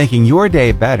 JFM, making your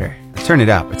day better. Turn it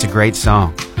up. It's a great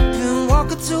song. Been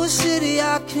walking to a city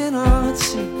I cannot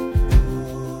see.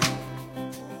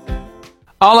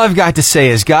 All I've got to say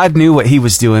is God knew what he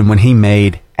was doing when he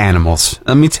made animals.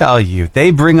 Let me tell you, they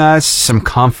bring us some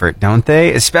comfort, don't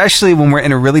they? Especially when we're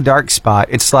in a really dark spot.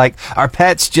 It's like our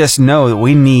pets just know that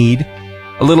we need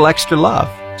a little extra love.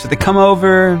 So they come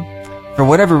over, for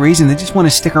whatever reason, they just want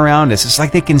to stick around us. It's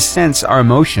like they can sense our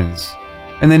emotions.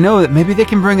 And they know that maybe they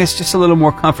can bring us just a little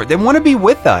more comfort. They want to be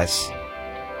with us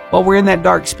while we're in that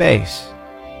dark space.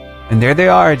 And there they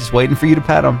are, just waiting for you to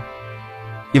pet them.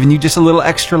 Giving you just a little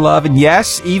extra love. And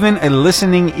yes, even a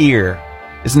listening ear.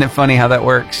 Isn't it funny how that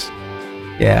works?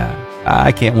 Yeah,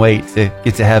 I can't wait to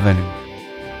get to heaven.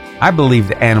 I believe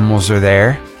the animals are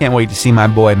there. Can't wait to see my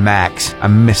boy Max. I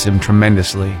miss him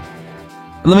tremendously.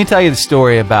 But let me tell you the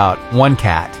story about one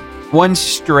cat, one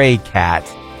stray cat,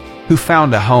 who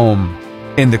found a home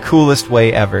in the coolest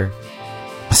way ever.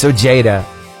 So Jada,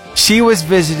 she was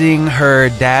visiting her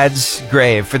dad's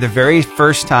grave for the very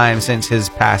first time since his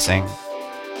passing.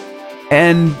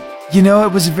 And, you know,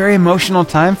 it was a very emotional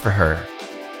time for her.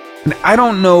 And I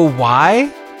don't know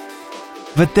why,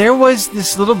 but there was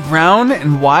this little brown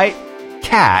and white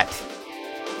cat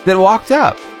that walked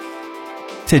up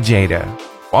to Jada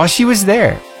while she was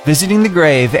there visiting the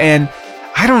grave. And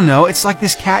I don't know, it's like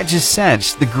this cat just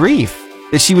sensed the grief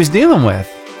that she was dealing with.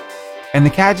 And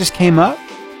the cat just came up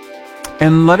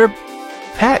and let her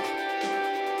pet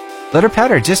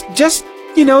her, just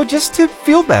you know, just to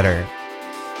feel better.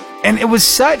 And it was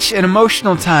such an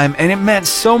emotional time, and it meant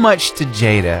so much to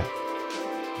Jada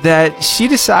that she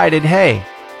decided, hey,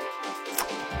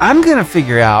 I'm going to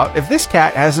figure out if this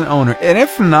cat has an owner, and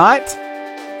if not,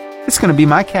 it's going to be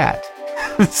my cat.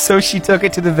 So she took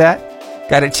it to the vet,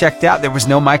 got it checked out. There was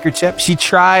no microchip. She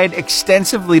tried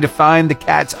extensively to find the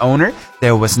cat's owner.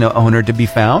 There was no owner to be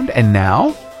found, and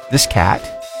now this cat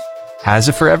has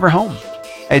a forever home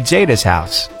at Jada's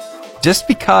house. Just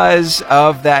because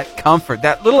of that comfort,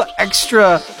 that little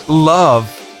extra love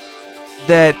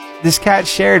that this cat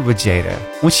shared with Jada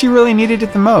when she really needed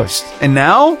it the most. And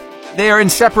now they are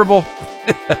inseparable.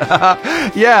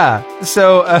 Yeah.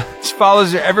 So she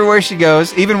follows her everywhere she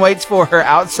goes, even waits for her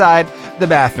outside the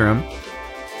bathroom.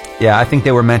 Yeah, I think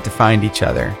they were meant to find each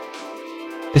other.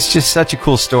 It's just such a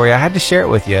cool story. I had to share it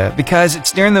with you because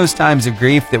it's during those times of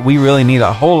grief that we really need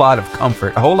a whole lot of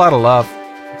comfort, a whole lot of love.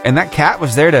 And that cat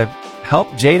was there to help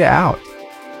Jada out.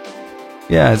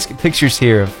 Yeah, let's get pictures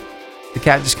here of the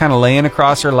cat just kind of laying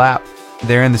across her lap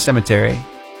there in the cemetery.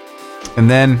 And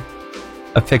then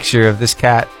a picture of this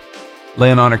cat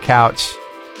laying on her couch,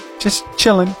 just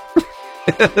chilling.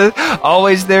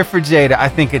 Always there for Jada. I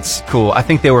think it's cool. I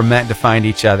think they were meant to find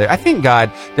each other. I think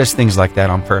God does things like that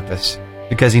on purpose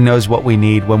because he knows what we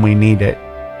need when we need it.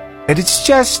 And it's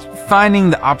just finding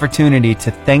the opportunity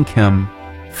to thank him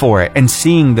for it and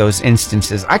seeing those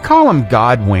instances. I call them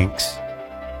God winks.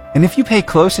 And if you pay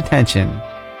close attention,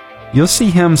 you'll see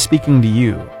him speaking to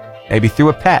you, maybe through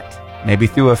a pet, maybe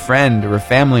through a friend or a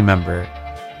family member,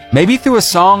 maybe through a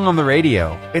song on the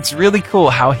radio. It's really cool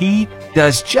how he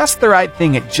does just the right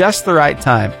thing at just the right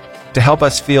time to help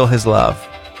us feel his love.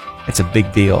 It's a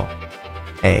big deal.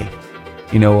 Hey,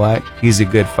 you know what? He's a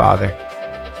good father.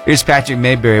 Here's Patrick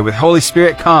Mayberry with Holy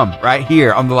Spirit Come right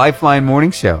here on the Lifeline Morning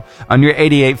Show on your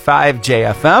 88.5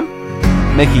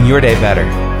 JFM, making your day better.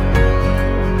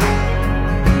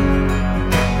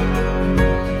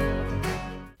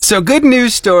 So good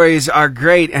news stories are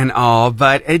great and all,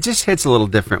 but it just hits a little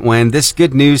different when this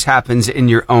good news happens in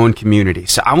your own community.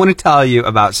 So I want to tell you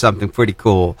about something pretty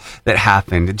cool that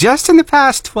happened just in the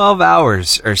past 12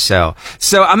 hours or so.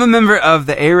 So I'm a member of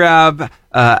the Arab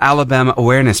Alabama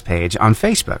awareness page on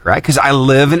Facebook, right? Because I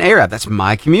live in Arab. That's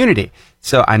my community.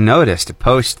 So I noticed a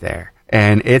post there.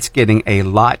 and it's getting a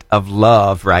lot of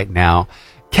love right now.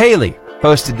 Kaylee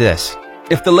posted this.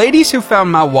 If the ladies who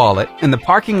found my wallet in the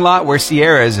parking lot where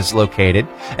Sierra's is located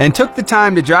and took the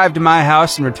time to drive to my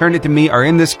house and return it to me are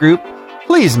in this group,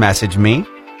 please message me.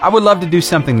 I would love to do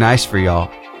something nice for y'all.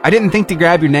 I didn't think to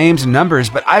grab your names and numbers,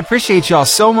 but I appreciate y'all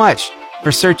so much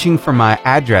for searching for my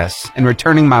address and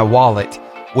returning my wallet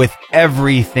with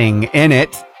everything in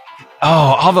it. Oh,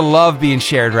 all the love being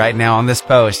shared right now on this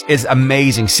post is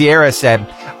amazing. Sierra said,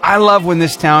 I love when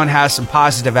this town has some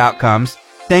positive outcomes.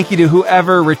 Thank you to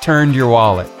whoever returned your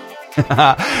wallet.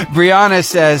 Brianna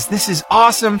says, this is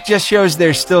awesome. Just shows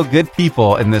there's still good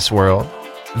people in this world.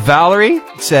 Valerie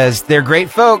says, they're great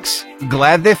folks.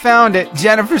 Glad they found it.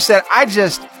 Jennifer said, I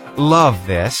just love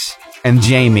this. And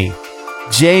Jamie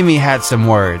had some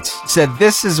words. Said,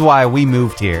 this is why we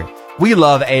moved here. We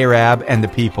love Arab and the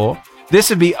people. This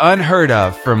would be unheard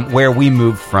of from where we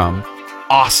moved from.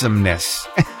 Awesomeness.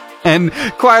 And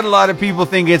quite a lot of people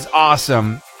think it's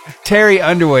awesome. Terry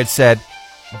Underwood said,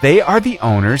 they are the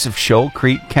owners of Shoal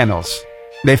Creek Kennels.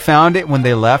 They found it when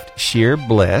they left sheer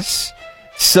bliss.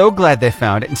 So glad they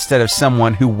found it instead of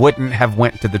someone who wouldn't have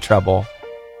went to the trouble.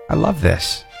 I love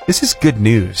this. This is good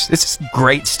news. This is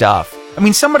great stuff. I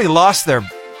mean, somebody lost their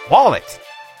wallet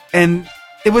and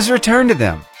it was returned to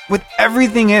them with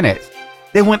everything in it.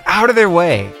 They went out of their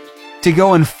way to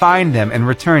go and find them and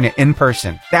return it in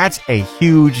person. That's a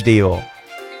huge deal.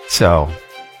 So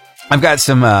I've got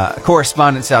some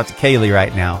correspondence out to Kaylee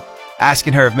right now,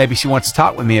 asking her if maybe she wants to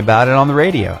talk with me about it on the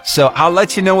radio. So I'll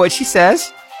let you know what she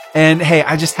says. And hey,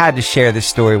 I just had to share this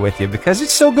story with you because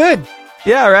it's so good.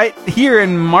 Yeah, right? Here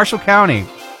in Marshall County.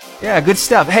 Yeah, good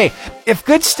stuff. Hey, if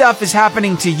good stuff is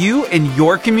happening to you in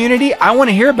your community, I want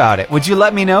to hear about it. Would you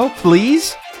let me know,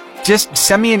 please? Just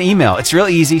send me an email. It's real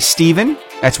easy. Stephen,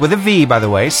 that's with a V, by the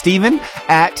way, Stephen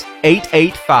at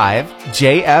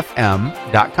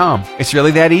 885jfm.com. It's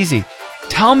really that easy.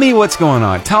 Tell me what's going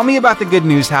on. Tell me about the good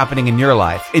news happening in your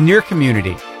life, in your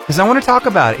community, because I want to talk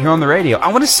about it here on the radio.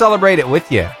 I want to celebrate it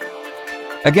with you.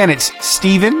 Again, it's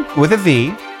Stephen with a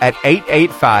V at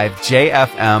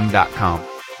 885jfm.com.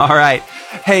 All right.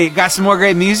 Hey, got some more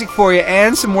great music for you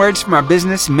and some words from our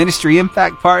business ministry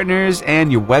impact partners and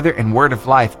your weather and word of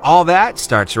life. All that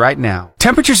starts right now.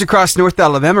 Temperatures across North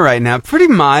Alabama right now, pretty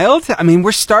mild. I mean,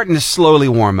 we're starting to slowly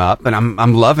warm up, and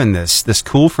I'm loving this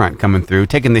cool front coming through,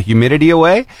 taking the humidity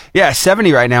away. Yeah,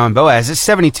 70 right now in Boaz. It's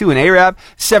 72 in Arab,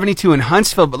 72 in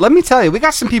Huntsville. But let me tell you, we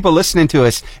got some people listening to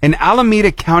us in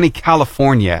Alameda County,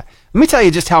 California. Let me tell you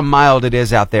just how mild it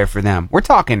is out there for them. We're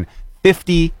talking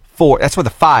 54. That's with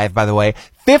a 5, by the way.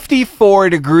 54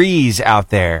 degrees out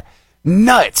there.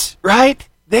 Nuts, right?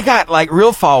 They got like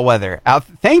real fall weather out.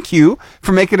 Thank you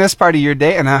for making us part of your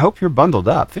day, and I hope you're bundled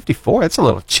up. 54, that's a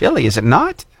little chilly, is it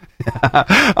not? All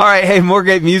right, hey, more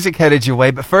great music headed your way.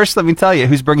 But first, let me tell you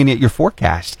who's bringing you your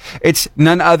forecast. It's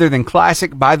none other than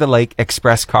Classic by the Lake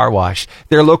Express Car Wash.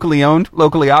 They're locally owned,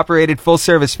 locally operated,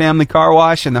 full-service family car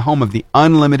wash and the home of the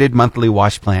unlimited monthly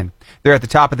wash plan. They're at the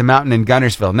top of the mountain in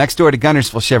Gunnersville, next door to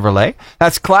Gunnersville Chevrolet.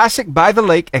 That's Classic by the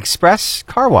Lake Express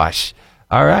Car Wash.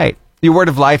 All right, your word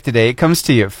of life today comes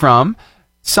to you from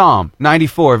Psalm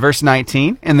 94, verse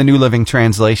 19, in the New Living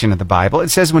Translation of the Bible. It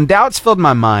says, when doubts filled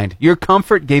my mind, your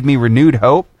comfort gave me renewed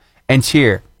hope and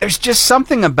cheer. There's just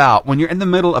something about when you're in the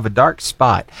middle of a dark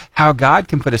spot, how God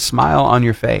can put a smile on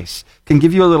your face, can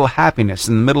give you a little happiness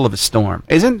in the middle of a storm.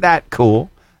 Isn't that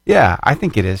cool? Yeah, I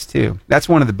think it is too. That's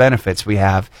one of the benefits we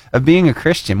have of being a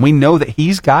Christian. We know that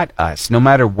He's got us no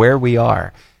matter where we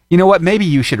are. You know what? Maybe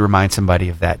you should remind somebody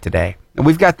of that today. And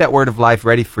we've got that word of life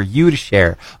ready for you to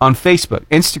share on Facebook,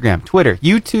 Instagram, Twitter,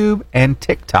 YouTube, and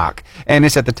TikTok. And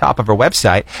it's at the top of our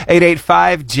website,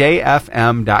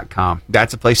 885jfm.com.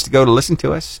 That's a place to go to listen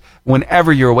to us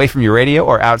whenever you're away from your radio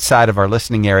or outside of our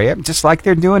listening area, just like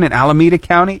they're doing in Alameda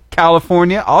County,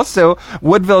 California. Also,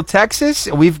 Woodville, Texas.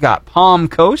 We've got Palm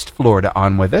Coast, Florida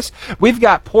on with us. We've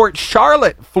got Port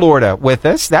Charlotte, Florida with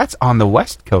us. That's on the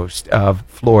west coast of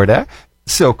Florida.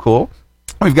 So cool.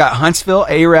 We've got Huntsville,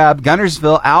 Arab,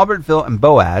 Gunnersville, Albertville, and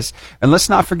Boaz. And let's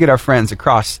not forget our friends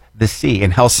across the sea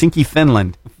in Helsinki,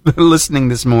 Finland, listening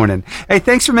this morning. Hey,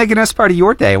 thanks for making us part of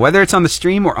your day. Whether it's on the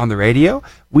stream or on the radio,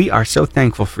 we are so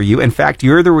thankful for you. In fact,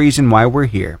 you're the reason why we're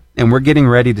here. And we're getting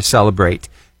ready to celebrate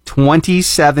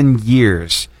 27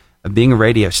 years of being a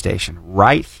radio station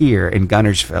right here in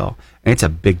Gunnersville. And it's a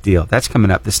big deal. That's coming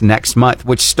up this next month,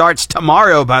 which starts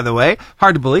tomorrow, by the way.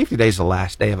 Hard to believe today's the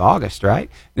last day of August, right?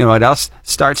 You know what else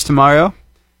starts tomorrow?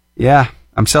 Yeah,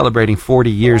 I'm celebrating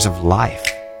 40 years of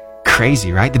life.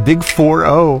 Crazy, right? The big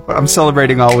 4-0. I'm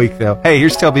celebrating all week, though. Hey,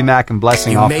 here's Toby Mac and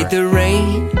Blessing Offer. You made the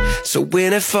rain So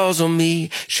when it falls on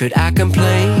me, should I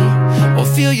complain or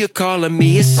feel you calling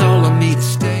me? It's all on me to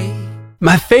stay.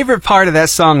 My favorite part of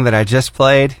that song that I just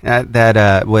played,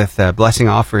 with Blessing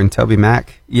Offer and Toby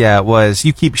Mac, was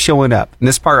You Keep Showing Up. And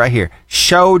this part right here,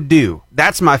 show do.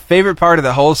 That's my favorite part of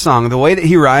the whole song. The way that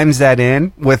he rhymes that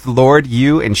in with Lord,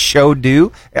 you, and show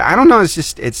do. I don't know,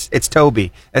 it's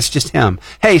Toby. That's just him.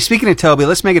 Hey, speaking of Toby,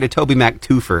 let's make it a Toby Mac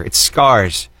twofer. It's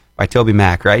Scars by Toby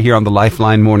Mac right here on the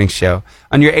Lifeline Morning Show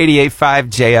on your 88.5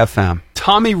 JFM.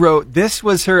 Tommy wrote, this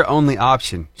was her only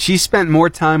option. She spent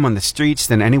more time on the streets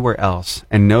than anywhere else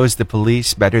and knows the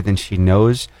police better than she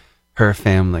knows her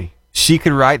family. She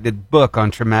could write the book on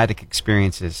traumatic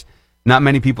experiences. Not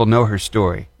many people know her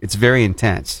story. It's very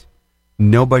intense.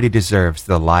 Nobody deserves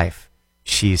the life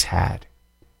she's had.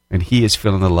 And he is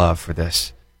feeling the love for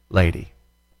this lady.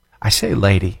 I say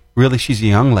lady. Really, she's a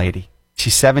young lady.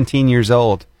 She's 17 years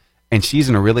old. And she's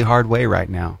in a really hard way right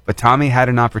now. But Tommy had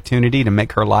an opportunity to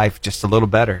make her life just a little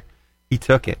better. He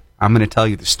took it. I'm going to tell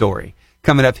you the story.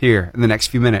 Coming up here in the next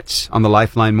few minutes on the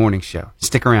Lifeline Morning Show.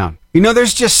 Stick around. You know,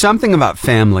 there's just something about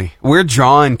family. We're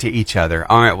drawn to each other,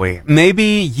 aren't we?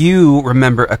 Maybe you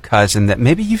remember a cousin that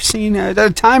maybe you've seen a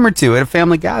time or two at a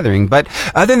family gathering. But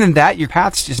other than that, your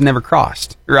paths just never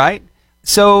crossed, right?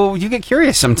 So you get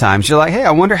curious sometimes. You're like, hey,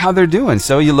 I wonder how they're doing.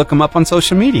 So you look them up on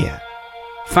social media.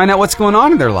 Find out what's going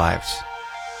on in their lives.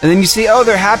 And then you see, oh,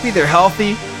 they're happy, they're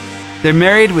healthy, they're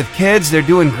married with kids, they're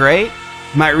doing great.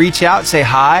 You might reach out, say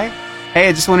hi. Hey,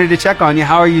 I just wanted to check on you.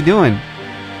 How are you doing?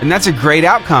 And that's a great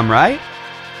outcome, right?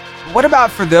 What about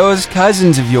for those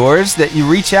cousins of yours that you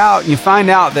reach out and you find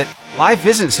out that life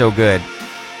isn't so good?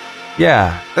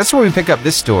 Yeah, that's where we pick up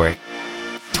this story.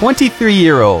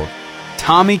 23-year-old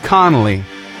Tommy Connolly.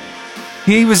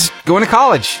 He was going to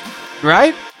college,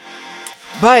 right?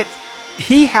 But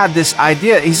he had this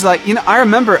idea. He's like, I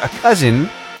remember a cousin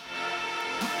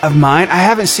of mine. I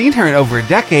haven't seen her in over a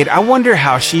decade. I wonder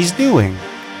how she's doing.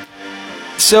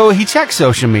 So he checks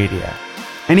social media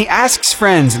and he asks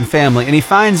friends and family and he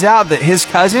finds out that his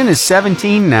cousin is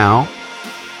 17 now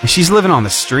and she's living on the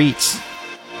streets.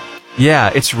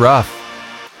 Yeah, it's rough.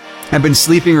 I've been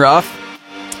sleeping rough.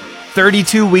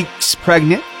 32 weeks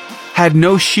pregnant, had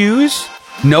no shoes,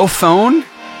 no phone,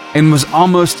 and was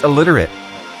almost illiterate.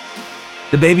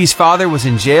 The baby's father was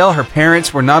in jail. Her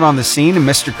parents were not on the scene. And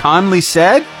Mr. Conley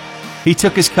said he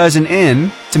took his cousin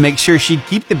in to make sure she'd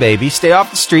keep the baby, stay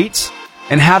off the streets,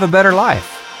 and have a better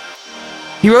life.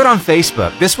 He wrote on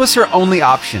Facebook, this was her only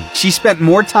option. She spent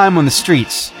more time on the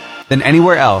streets than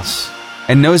anywhere else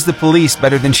and knows the police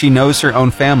better than she knows her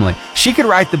own family. She could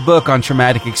write the book on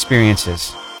traumatic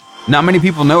experiences. Not many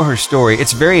people know her story.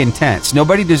 It's very intense.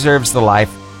 Nobody deserves the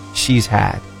life she's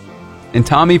had. And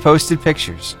Tommy posted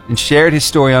pictures and shared his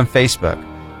story on Facebook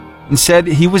and said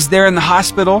he was there in the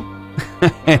hospital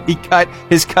and he cut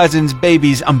his cousin's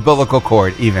baby's umbilical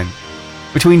cord even.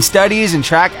 Between studies and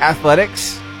track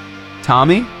athletics,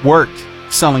 Tommy worked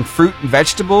selling fruit and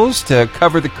vegetables to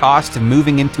cover the cost of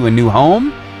moving into a new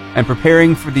home and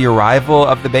preparing for the arrival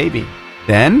of the baby.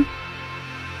 Then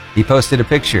he posted a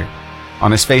picture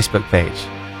on his Facebook page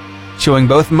showing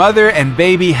both mother and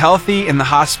baby healthy in the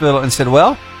hospital and said,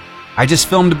 well, I just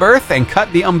filmed a birth and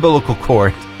cut the umbilical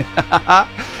cord.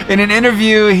 In an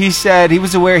interview, he said he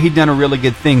was aware he'd done a really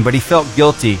good thing, but he felt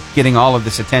guilty getting all of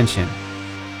this attention.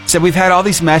 He said, we've had all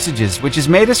these messages, which has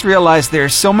made us realize there are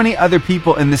so many other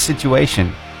people in this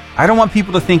situation. I don't want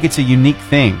people to think it's a unique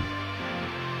thing.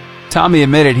 Tommy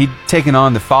admitted he'd taken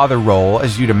on the father role,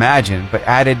 as you'd imagine, but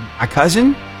added, my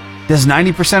cousin does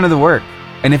 90% of the work.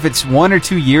 And if it's 1 or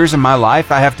 2 years of my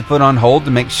life I have to put on hold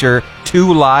to make sure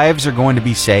 2 lives are going to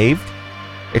be saved,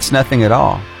 it's nothing at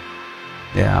all.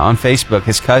 Yeah, on Facebook,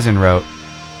 his cousin wrote,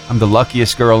 I'm the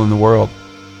luckiest girl in the world.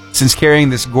 Since carrying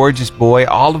this gorgeous boy,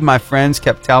 all of my friends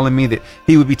kept telling me that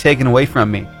he would be taken away from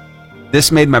me.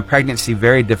 This made my pregnancy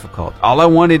very difficult. All I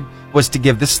wanted was to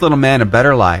give this little man a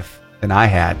better life than I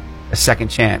had. A second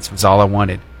chance was all I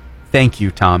wanted. Thank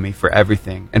you, Tommy, for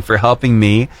everything and for helping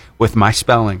me with my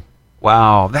spelling.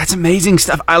 Wow, that's amazing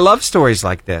stuff. I love stories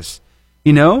like this,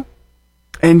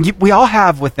 And we all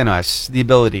have within us the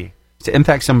ability to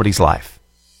impact somebody's life.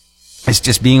 It's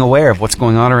just being aware of what's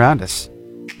going on around us.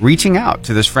 Reaching out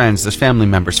to those friends, those family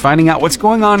members, finding out what's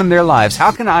going on in their lives. How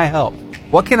can I help?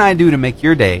 What can I do to make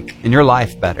your day and your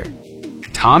life better?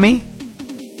 Tommy,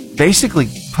 basically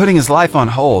putting his life on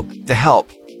hold to help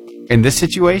in this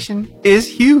situation is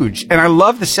huge. And I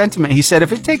love the sentiment. He said,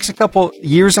 if it takes a couple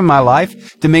years of my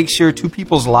life to make sure 2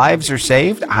 people's lives are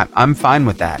saved, I'm fine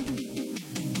with that.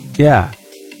 Yeah.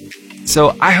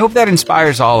 So I hope that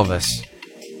inspires all of us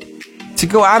to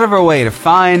go out of our way to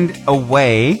find a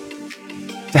way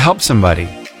to help somebody.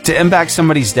 to impact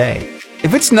somebody's day.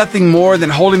 If it's nothing more than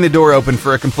holding the door open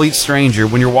for a complete stranger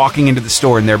when you're walking into the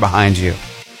store and they're behind you.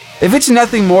 If it's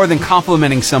nothing more than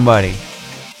complimenting somebody,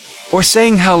 or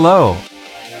saying hello,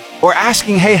 or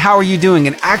asking, hey, how are you doing,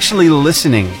 and actually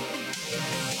listening.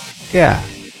 Yeah,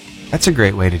 that's a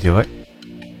great way to do it.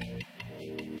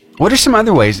 What are some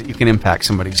other ways that you can impact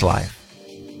somebody's life?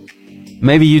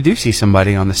 Maybe you do see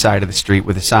somebody on the side of the street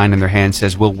with a sign in their hand that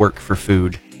says, we'll work for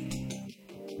food.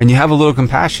 And you have a little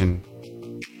compassion.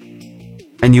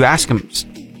 And you ask them,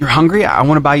 you're hungry? I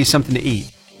want to buy you something to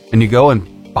eat. And you go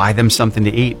and buy them something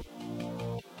to eat.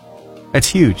 That's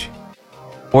huge.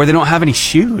 Or they don't have any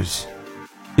shoes.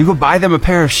 You go buy them a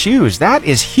pair of shoes. That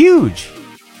is huge.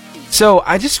 So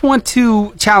I just want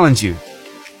to challenge you.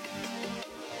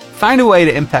 Find a way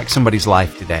to impact somebody's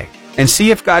life today and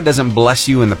see if God doesn't bless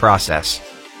you in the process.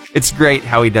 It's great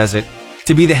how he does it.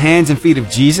 To be the hands and feet of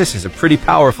Jesus is a pretty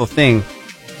powerful thing.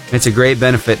 It's a great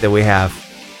benefit that we have.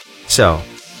 So,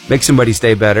 make somebody's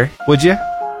day better, would you?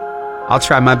 I'll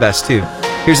try my best too.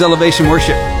 Here's Elevation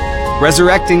Worship,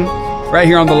 Resurrecting, right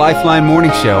here on the Lifeline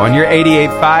Morning Show on your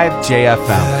 88.5 JFM.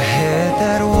 The head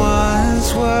that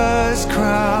once was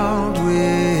crowned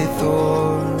with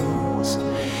thorns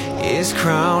is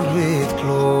crowned with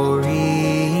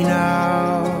glory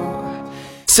now.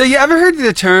 So you ever heard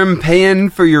the term paying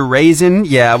for your raisin?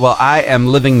 Yeah, well, I am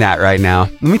living that right now.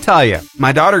 Let me tell you,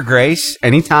 my daughter Grace,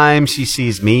 anytime she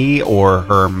sees me or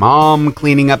her mom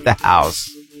cleaning up the house,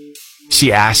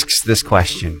 she asks this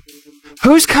question.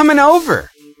 Who's coming over?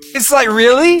 It's like,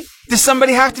 really? Does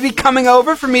somebody have to be coming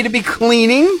over for me to be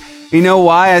cleaning? You know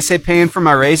why I say paying for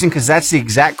my raisin? Because that's the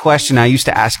exact question I used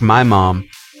to ask my mom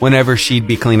whenever she'd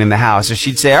be cleaning the house. So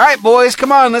she'd say, all right, boys,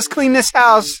 come on, let's clean this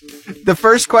house. The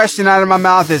first question out of my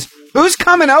mouth is, who's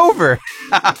coming over?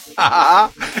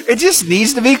 It just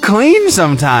needs to be clean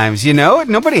sometimes, you know?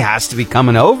 Nobody has to be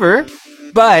coming over.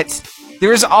 But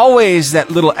there's always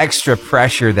that little extra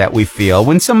pressure that we feel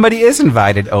when somebody is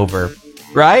invited over.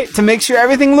 Right? To make sure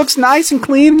everything looks nice and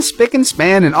clean and spick and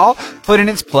span and all put in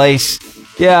its place.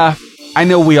 Yeah, I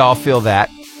know we all feel that.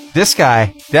 This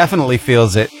guy definitely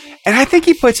feels it. And I think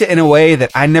he puts it in a way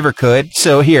that I never could.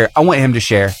 So here, I want him to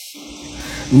share.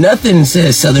 Nothing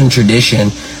says Southern tradition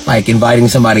like inviting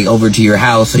somebody over to your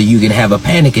house so you can have a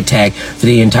panic attack for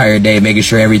the entire day, making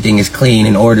sure everything is clean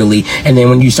and orderly. And then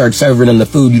when you start serving them the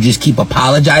food, you just keep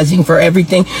apologizing for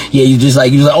everything. Yeah, you're just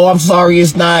like, oh, I'm sorry,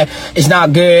 it's not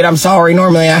good. I'm sorry.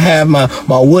 Normally I have my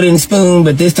wooden spoon,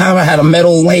 but this time I had a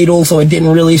metal ladle, so it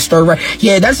didn't really stir right.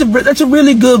 Yeah, that's a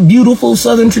really good, beautiful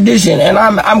Southern tradition. And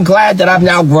I'm glad that I've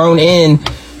now grown in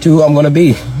to who I'm going to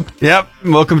be. Yep.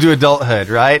 Welcome to adulthood,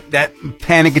 right? That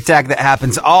panic attack that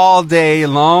happens all day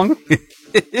long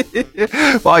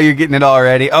while you're getting it all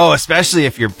ready. Oh, especially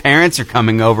if your parents are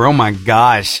coming over. Oh my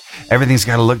gosh. Everything's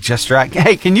got to look just right.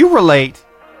 Hey, can you relate?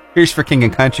 Here's For King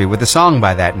and Country with a song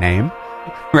by that name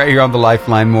right here on the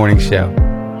Lifeline Morning Show.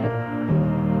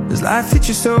 Does life hit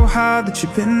you so hard that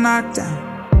you've been knocked down?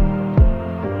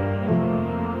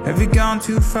 Have you gone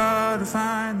too far to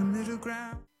find the middle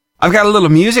ground? I've got a little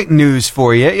music news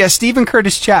for you. Yeah, Stephen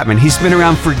Curtis Chapman. He's been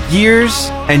around for years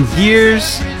and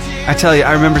years. I tell you,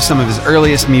 I remember some of his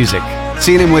earliest music.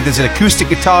 Seeing him with his acoustic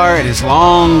guitar and his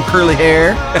long curly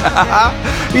hair.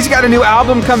 He's got a new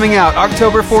album coming out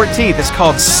October 14th. It's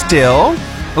called Still.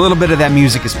 A little bit of that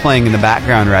music is playing in the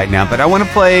background right now, but I want to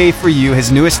play for you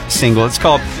his newest single. It's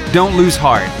called Don't Lose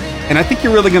Heart. And I think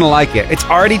you're really going to like it. It's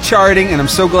already charting, and I'm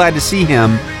so glad to see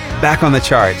him back on the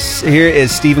charts. Here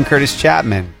is Stephen Curtis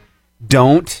Chapman.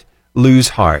 Don't Lose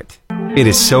Heart. It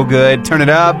is so good. Turn it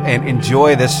up and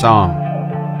enjoy this song.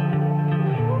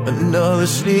 Another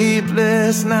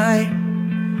sleepless night,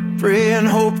 praying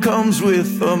hope comes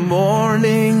with the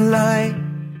morning light.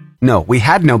 No, we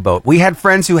had no boat. We had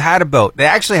friends who had a boat. They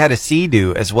actually had a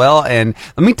Sea-Doo as well. And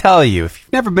let me tell you, if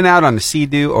you've never been out on a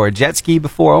Sea-Doo or a jet ski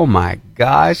before, oh my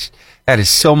gosh, that is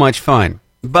so much fun.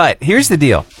 But here's the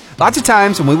deal. Lots of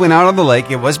times when we went out on the lake,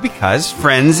 it was because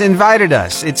friends invited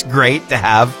us. It's great to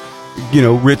have,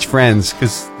 rich friends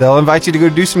because they'll invite you to go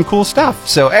do some cool stuff.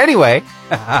 So anyway,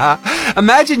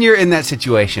 imagine you're in that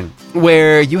situation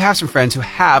where you have some friends who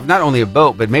have not only a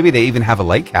boat, but maybe they even have a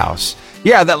lake house.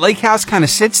 Yeah, that lake house kind of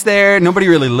sits there. Nobody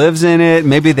really lives in it.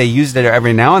 Maybe they use it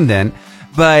every now and then.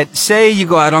 But say you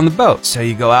go out on the boat. So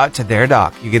you go out to their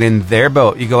dock. You get in their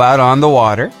boat. You go out on the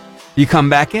water. You come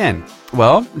back in.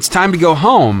 Well, it's time to go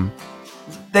home.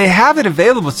 They have it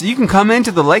available so you can come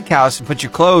into the lake house and put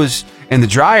your clothes in the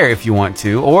dryer if you want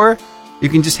to, or you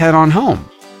can just head on home.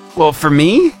 Well, for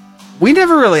me, we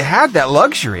never really had that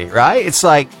luxury, right? It's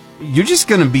like, you're just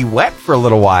going to be wet for a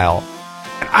little while.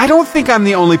 And I don't think I'm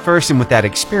the only person with that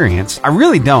experience. I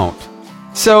really don't.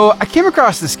 So I came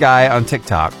across this guy on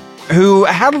TikTok who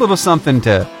had a little something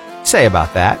to say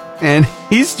about that. And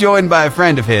he's joined by a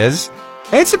friend of his.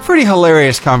 It's a pretty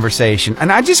hilarious conversation.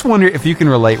 And I just wonder if you can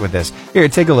relate with this. Here,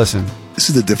 take a listen. This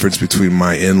is the difference between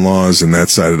my in-laws and that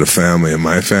side of the family and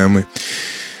my family.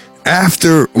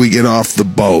 After we get off the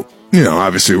boat,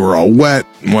 obviously we're all wet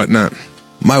and whatnot.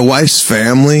 My wife's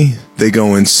family, they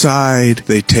go inside,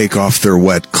 they take off their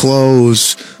wet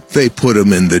clothes, they put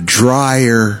them in the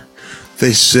dryer,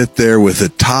 they sit there with a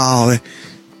towel.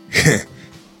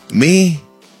 Me,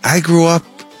 I grew up,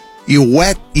 you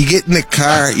wet, you get in the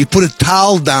car, you put a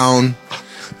towel down,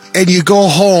 and you go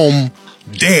home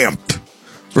damp.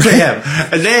 Right? Yeah.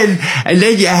 And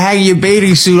then you hang your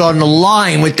bathing suit on the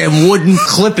line with them wooden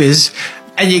clippers,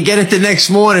 and you get it the next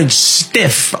morning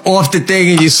stiff off the thing,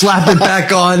 and you slap it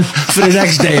back on for the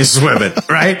next day of swimming,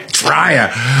 right? Dryer.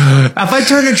 If I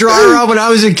turned the dryer on when I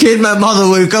was a kid, my mother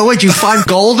would go, "What, you find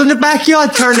gold in the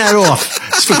backyard? Turn that off.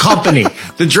 It's for company."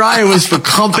 The dryer was for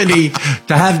company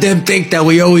to have them think that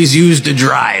we always used the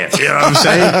dryer. You know what I'm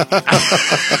saying?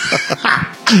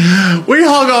 We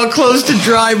hung our clothes to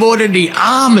dry more than the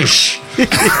Amish.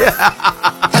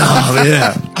 Oh,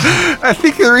 yeah. I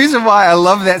think the reason why I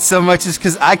love that so much is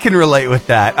because I can relate with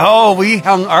that. Oh, we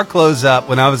hung our clothes up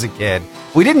when I was a kid.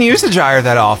 We didn't use the dryer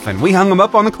that often. We hung them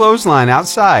up on the clothesline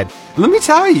outside. Let me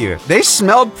tell you, they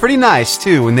smelled pretty nice,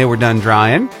 too, when they were done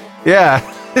drying. Yeah.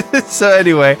 So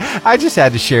anyway, I just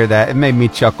had to share that. It made me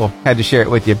chuckle. Had to share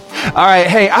it with you. All right.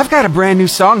 Hey, I've got a brand new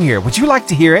song here. Would you like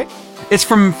to hear it? It's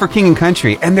from For King and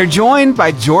Country, and they're joined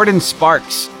by Jordan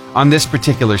Sparks on this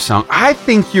particular song. I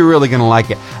think you're really going to like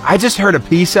it. I just heard a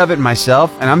piece of it myself,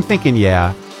 and I'm thinking,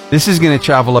 yeah, this is going to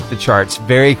travel up the charts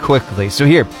very quickly. So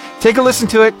here, take a listen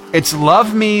to it. It's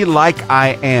Love Me Like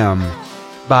I Am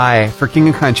by For King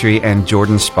and Country and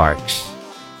Jordan Sparks.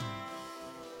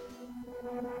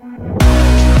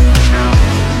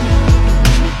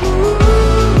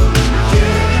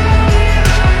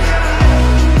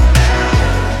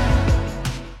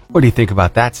 What do you think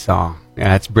about that song?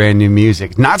 Yeah, it's brand new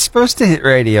music. Not supposed to hit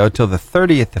radio till the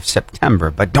 30th of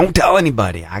September, but don't tell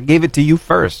anybody. I gave it to you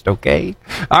first, okay?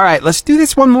 All right, let's do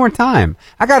this one more time.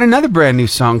 I got another brand new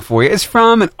song for you. It's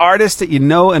from an artist that you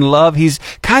know and love. He's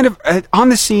kind of on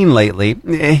the scene lately.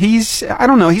 He's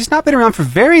not been around for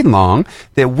very long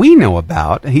that we know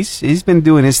about. He's been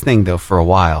doing his thing, though, for a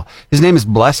while. His name is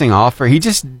Blessing Offer. He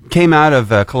just came out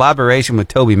of a collaboration with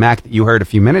Toby Mac that you heard a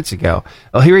few minutes ago.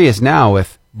 Well, here he is now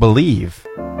with Believe.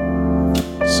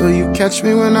 So you catch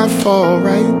me when I fall,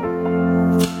 right?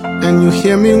 And you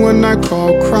hear me when I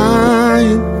call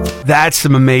crying. That's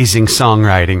some amazing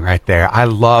songwriting right there. I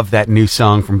love that new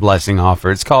song from Blessing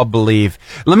Offer. It's called Believe.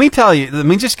 Let me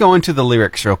just go into the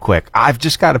lyrics real quick. I've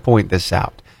just got to point this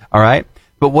out, all right?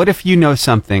 But what if you know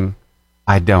something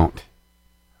I don't?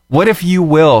 What if you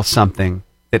will something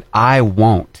that I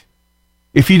won't?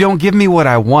 If you don't give me what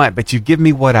I want, but you give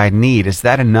me what I need, is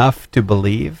that enough to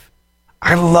believe?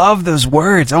 I love those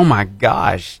words. Oh my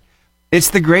gosh. It's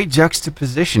the great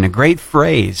juxtaposition, a great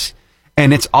phrase.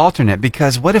 And it's alternate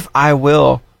because what if I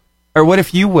will, or what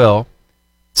if you will,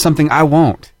 something I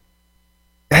won't?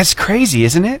 That's crazy,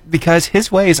 isn't it? Because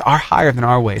his ways are higher than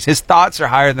our ways. His thoughts are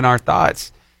higher than our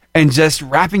thoughts. And just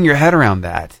wrapping your head around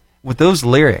that with those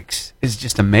lyrics is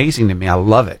just amazing to me. I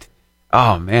love it.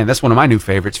 Oh, man, that's one of my new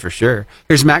favorites for sure.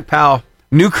 Here's Mac Powell,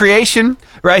 New Creation,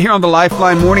 right here on the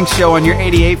Lifeline Morning Show on your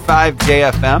 88.5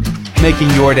 JFM, making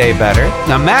your day better.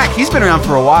 Now, Mac, he's been around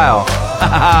for a while.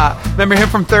 Remember him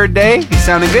from Third Day? He's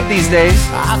sounding good these days.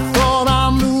 I thought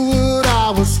I knew what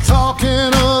I was talking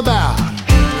about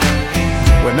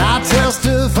when I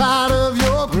testified of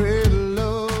your great love.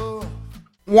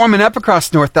 Warming up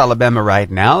across North Alabama right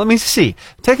now. Let me see.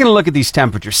 Taking a look at these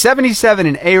temperatures. 77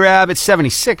 in Arab. It's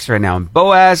 76 right now in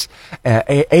Boaz.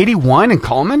 81 in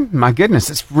Coleman. My goodness,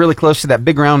 it's really close to that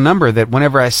big round number that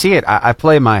whenever I see it, I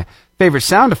play my favorite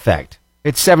sound effect.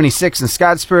 It's 76 in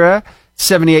Scottsboro,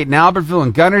 78 in Albertville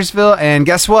and Gunnersville. And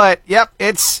guess what? Yep,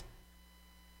 it's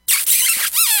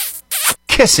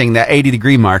kissing that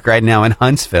 80-degree mark right now in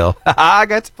Huntsville. I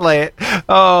got to play it.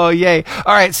 Oh, yay.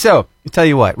 All right, so I tell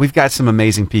you what, we've got some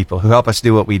amazing people who help us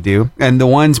do what we do. And the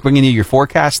ones bringing you your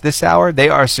forecast this hour, they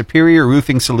are Superior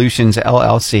Roofing Solutions,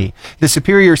 LLC. The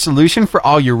superior solution for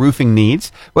all your roofing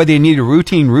needs. Whether you need a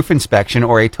routine roof inspection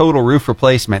or a total roof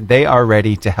replacement, they are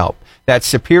ready to help. That's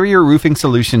Superior Roofing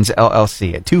Solutions,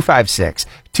 LLC at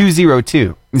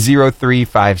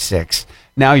 256-202-0356.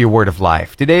 Now your word of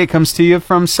life. Today it comes to you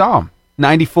from Psalm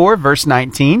 94, verse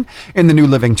 19, in the New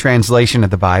Living Translation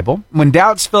of the Bible. When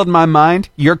doubts filled my mind,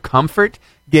 your comfort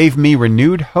gave me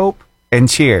renewed hope and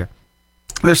cheer.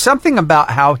 There's something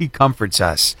about how he comforts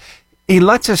us. He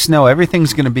lets us know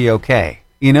everything's going to be okay,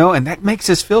 and that makes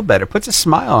us feel better, puts a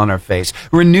smile on our face,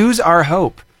 renews our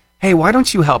hope. Hey, why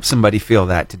don't you help somebody feel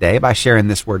that today by sharing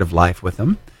this word of life with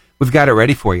them? We've got it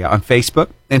ready for you on Facebook,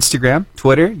 Instagram,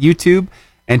 Twitter, YouTube,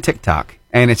 and TikTok.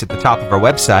 And it's at the top of our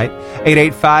website,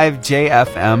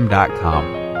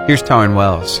 885jfm.com. Here's Taryn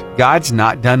Wells. God's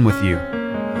not done with you.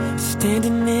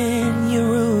 Standing in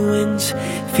your ruins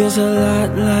feels a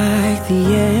lot like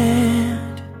the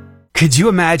end. Could you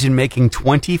imagine making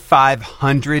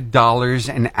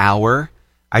 $2,500 an hour?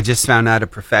 I just found out a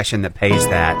profession that pays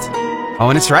that. Oh,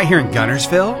 and it's right here in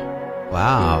Gunnersville?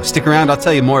 Wow. Stick around. I'll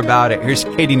tell you more about it. Here's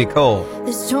Katie Nicole.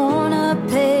 There's torn up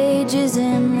pages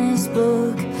in this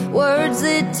book, words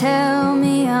that tell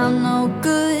me I'm no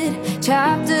good,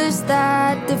 chapters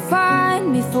that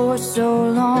define me for so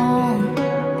long.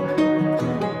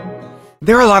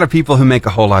 There are a lot of people who make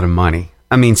a whole lot of money.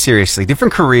 I mean, seriously,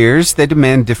 different careers, they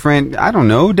demand different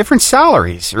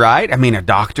salaries, right? I mean, a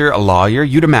doctor, a lawyer,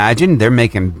 you'd imagine they're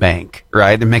making bank,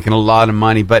 right? They're making a lot of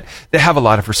money, but they have a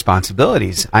lot of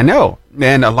responsibilities. I know.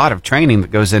 And a lot of training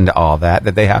that goes into all that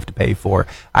they have to pay for.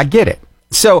 I get it.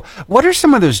 So what are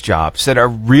some of those jobs that are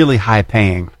really high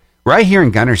paying right here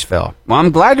in Gunnersville? Well,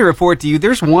 I'm glad to report to you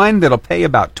there's one that'll pay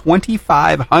about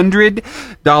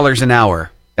 $2,500 an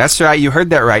hour. That's right. You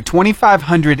heard that right.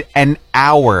 $2,500 an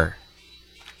hour.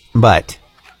 But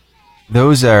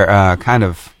those are kind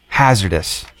of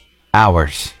hazardous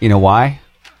hours. You know why?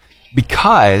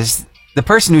 Because the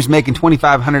person who's making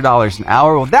 $2,500 an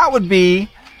hour, well, that would be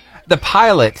the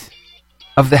pilot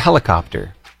of the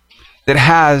helicopter that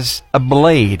has a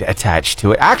blade attached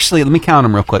to it. Actually, let me count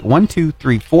them real quick. 1, 2,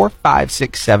 3, 4, 5,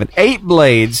 6, 7, 8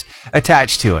 blades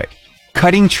attached to it.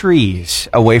 Cutting trees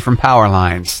away from power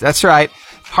lines. That's right.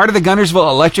 Part of the Gunnersville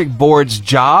Electric Board's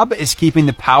job is keeping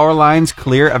the power lines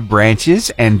clear of branches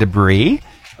and debris.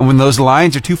 And when those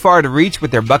lines are too far to reach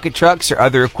with their bucket trucks or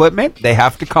other equipment, they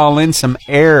have to call in some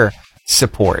air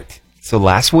support. So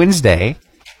last Wednesday,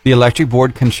 the Electric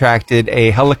Board contracted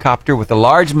a helicopter with a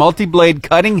large multi-blade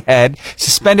cutting head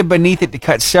suspended beneath it to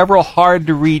cut several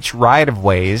hard-to-reach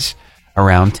right-of-ways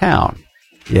around town.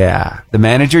 Yeah. The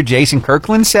manager, Jason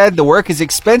Kirkland, said the work is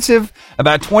expensive,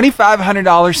 about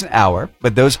 $2,500 an hour,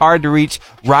 but those hard-to-reach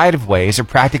right-of-ways are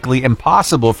practically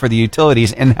impossible for the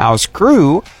utilities' in-house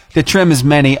crew to trim, as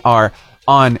many are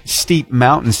on steep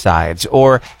mountainsides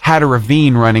or had a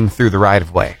ravine running through the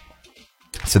right-of-way.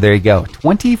 So there you go.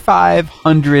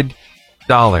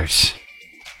 $2,500.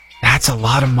 That's a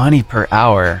lot of money per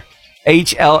hour.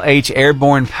 HLH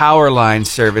Airborne Power Line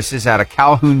Services out of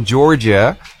Calhoun,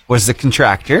 Georgia, was the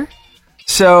contractor.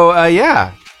 So,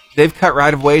 they've cut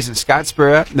right-of-ways in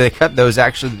Scottsboro. They cut those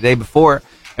actually the day before,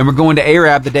 and we're going to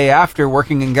Arab the day after,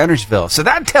 working in Gunnersville. So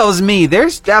that tells me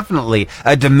there's definitely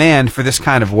a demand for this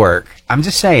kind of work. I'm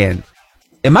just saying,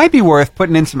 it might be worth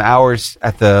putting in some hours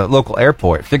at the local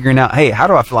airport, figuring out, hey, how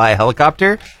do I fly a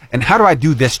helicopter? And how do I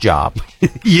do this job?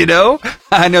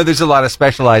 I know there's a lot of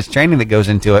specialized training that goes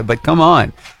into it, but come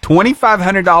on,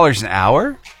 $2,500 an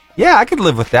hour? Yeah, I could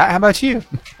live with that. How about you?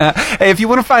 Hey, if you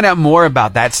want to find out more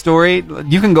about that story,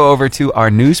 you can go over to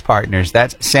our news partners.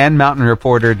 That's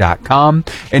sandmountainreporter.com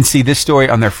and see this story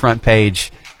on their front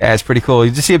page. That's pretty cool.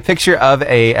 You just see a picture of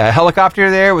a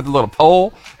helicopter there with a little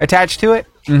pole attached to it.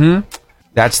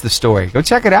 That's the story. Go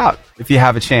check it out if you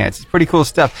have a chance. It's pretty cool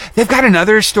stuff. They've got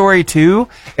another story too,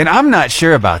 and I'm not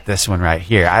sure about this one right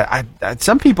here.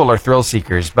 Some people are thrill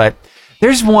seekers, but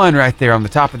there's one right there on the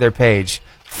top of their page.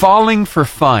 Falling for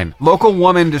fun. Local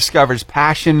woman discovers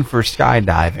passion for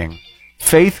skydiving.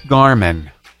 Faith Garman.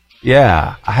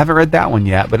 Yeah, I haven't read that one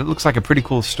yet, but it looks like a pretty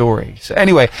cool story. So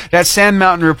anyway, that's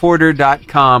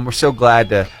sandmountainreporter.com. We're so glad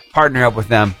to partner up with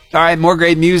them. All right, more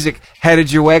great music headed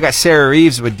your way. I got Sarah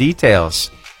Reeves with Details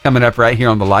coming up right here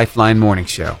on the Lifeline Morning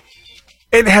Show.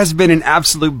 It has been an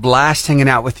absolute blast hanging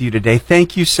out with you today.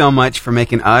 Thank you so much for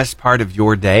making us part of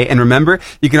your day. And remember,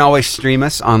 you can always stream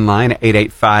us online at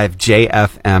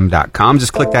 885jfm.com.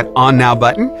 Just click that On Now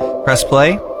button, press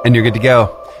play, and you're good to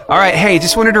go. All right, hey,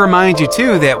 just wanted to remind you,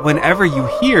 too, that whenever you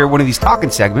hear one of these talking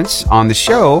segments on the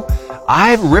show,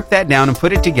 I've ripped that down and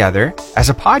put it together as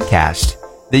a podcast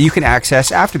that you can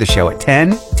access after the show at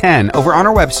 10:10 over on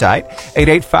our website,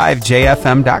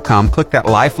 885jfm.com. Click that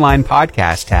Lifeline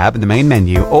Podcast tab in the main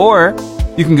menu, or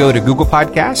you can go to Google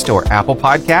Podcast or Apple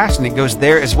Podcast, and it goes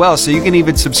there as well, so you can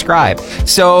even subscribe.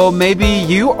 So maybe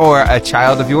you or a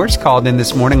child of yours called in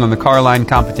this morning on the car line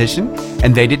competition,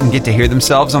 and they didn't get to hear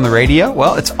themselves on the radio.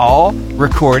 Well, it's all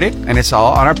recorded, and it's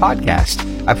all on our podcast.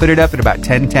 I put it up at about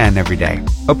 10:10 every day.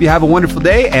 Hope you have a wonderful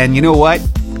day, and you know what?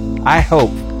 I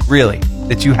hope, really,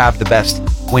 that you have the best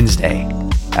Wednesday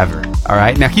ever. All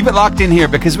right? Now keep it locked in here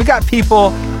because we got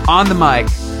people on the mic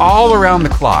all around the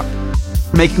clock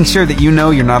making sure that you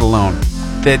know you're not alone,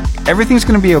 that everything's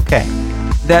going to be okay,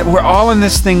 that we're all in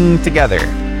this thing together,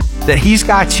 that he's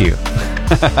got you.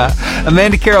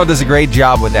 Amanda Carroll does a great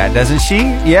job with that, doesn't she?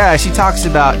 Yeah, she talks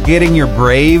about getting your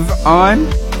brave on.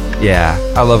 Yeah,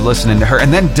 I love listening to her.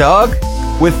 And then Doug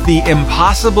with the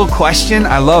impossible question.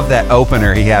 I love that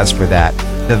opener he has for that.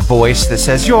 The voice that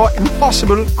says, your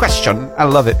impossible question. I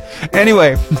love it.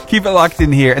 Anyway, keep it locked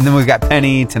in here. And then we've got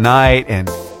Penny tonight. And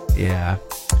yeah,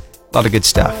 a lot of good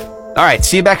stuff. All right,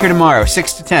 see you back here tomorrow,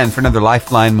 6 to 10 for another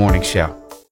Lifeline Morning Show.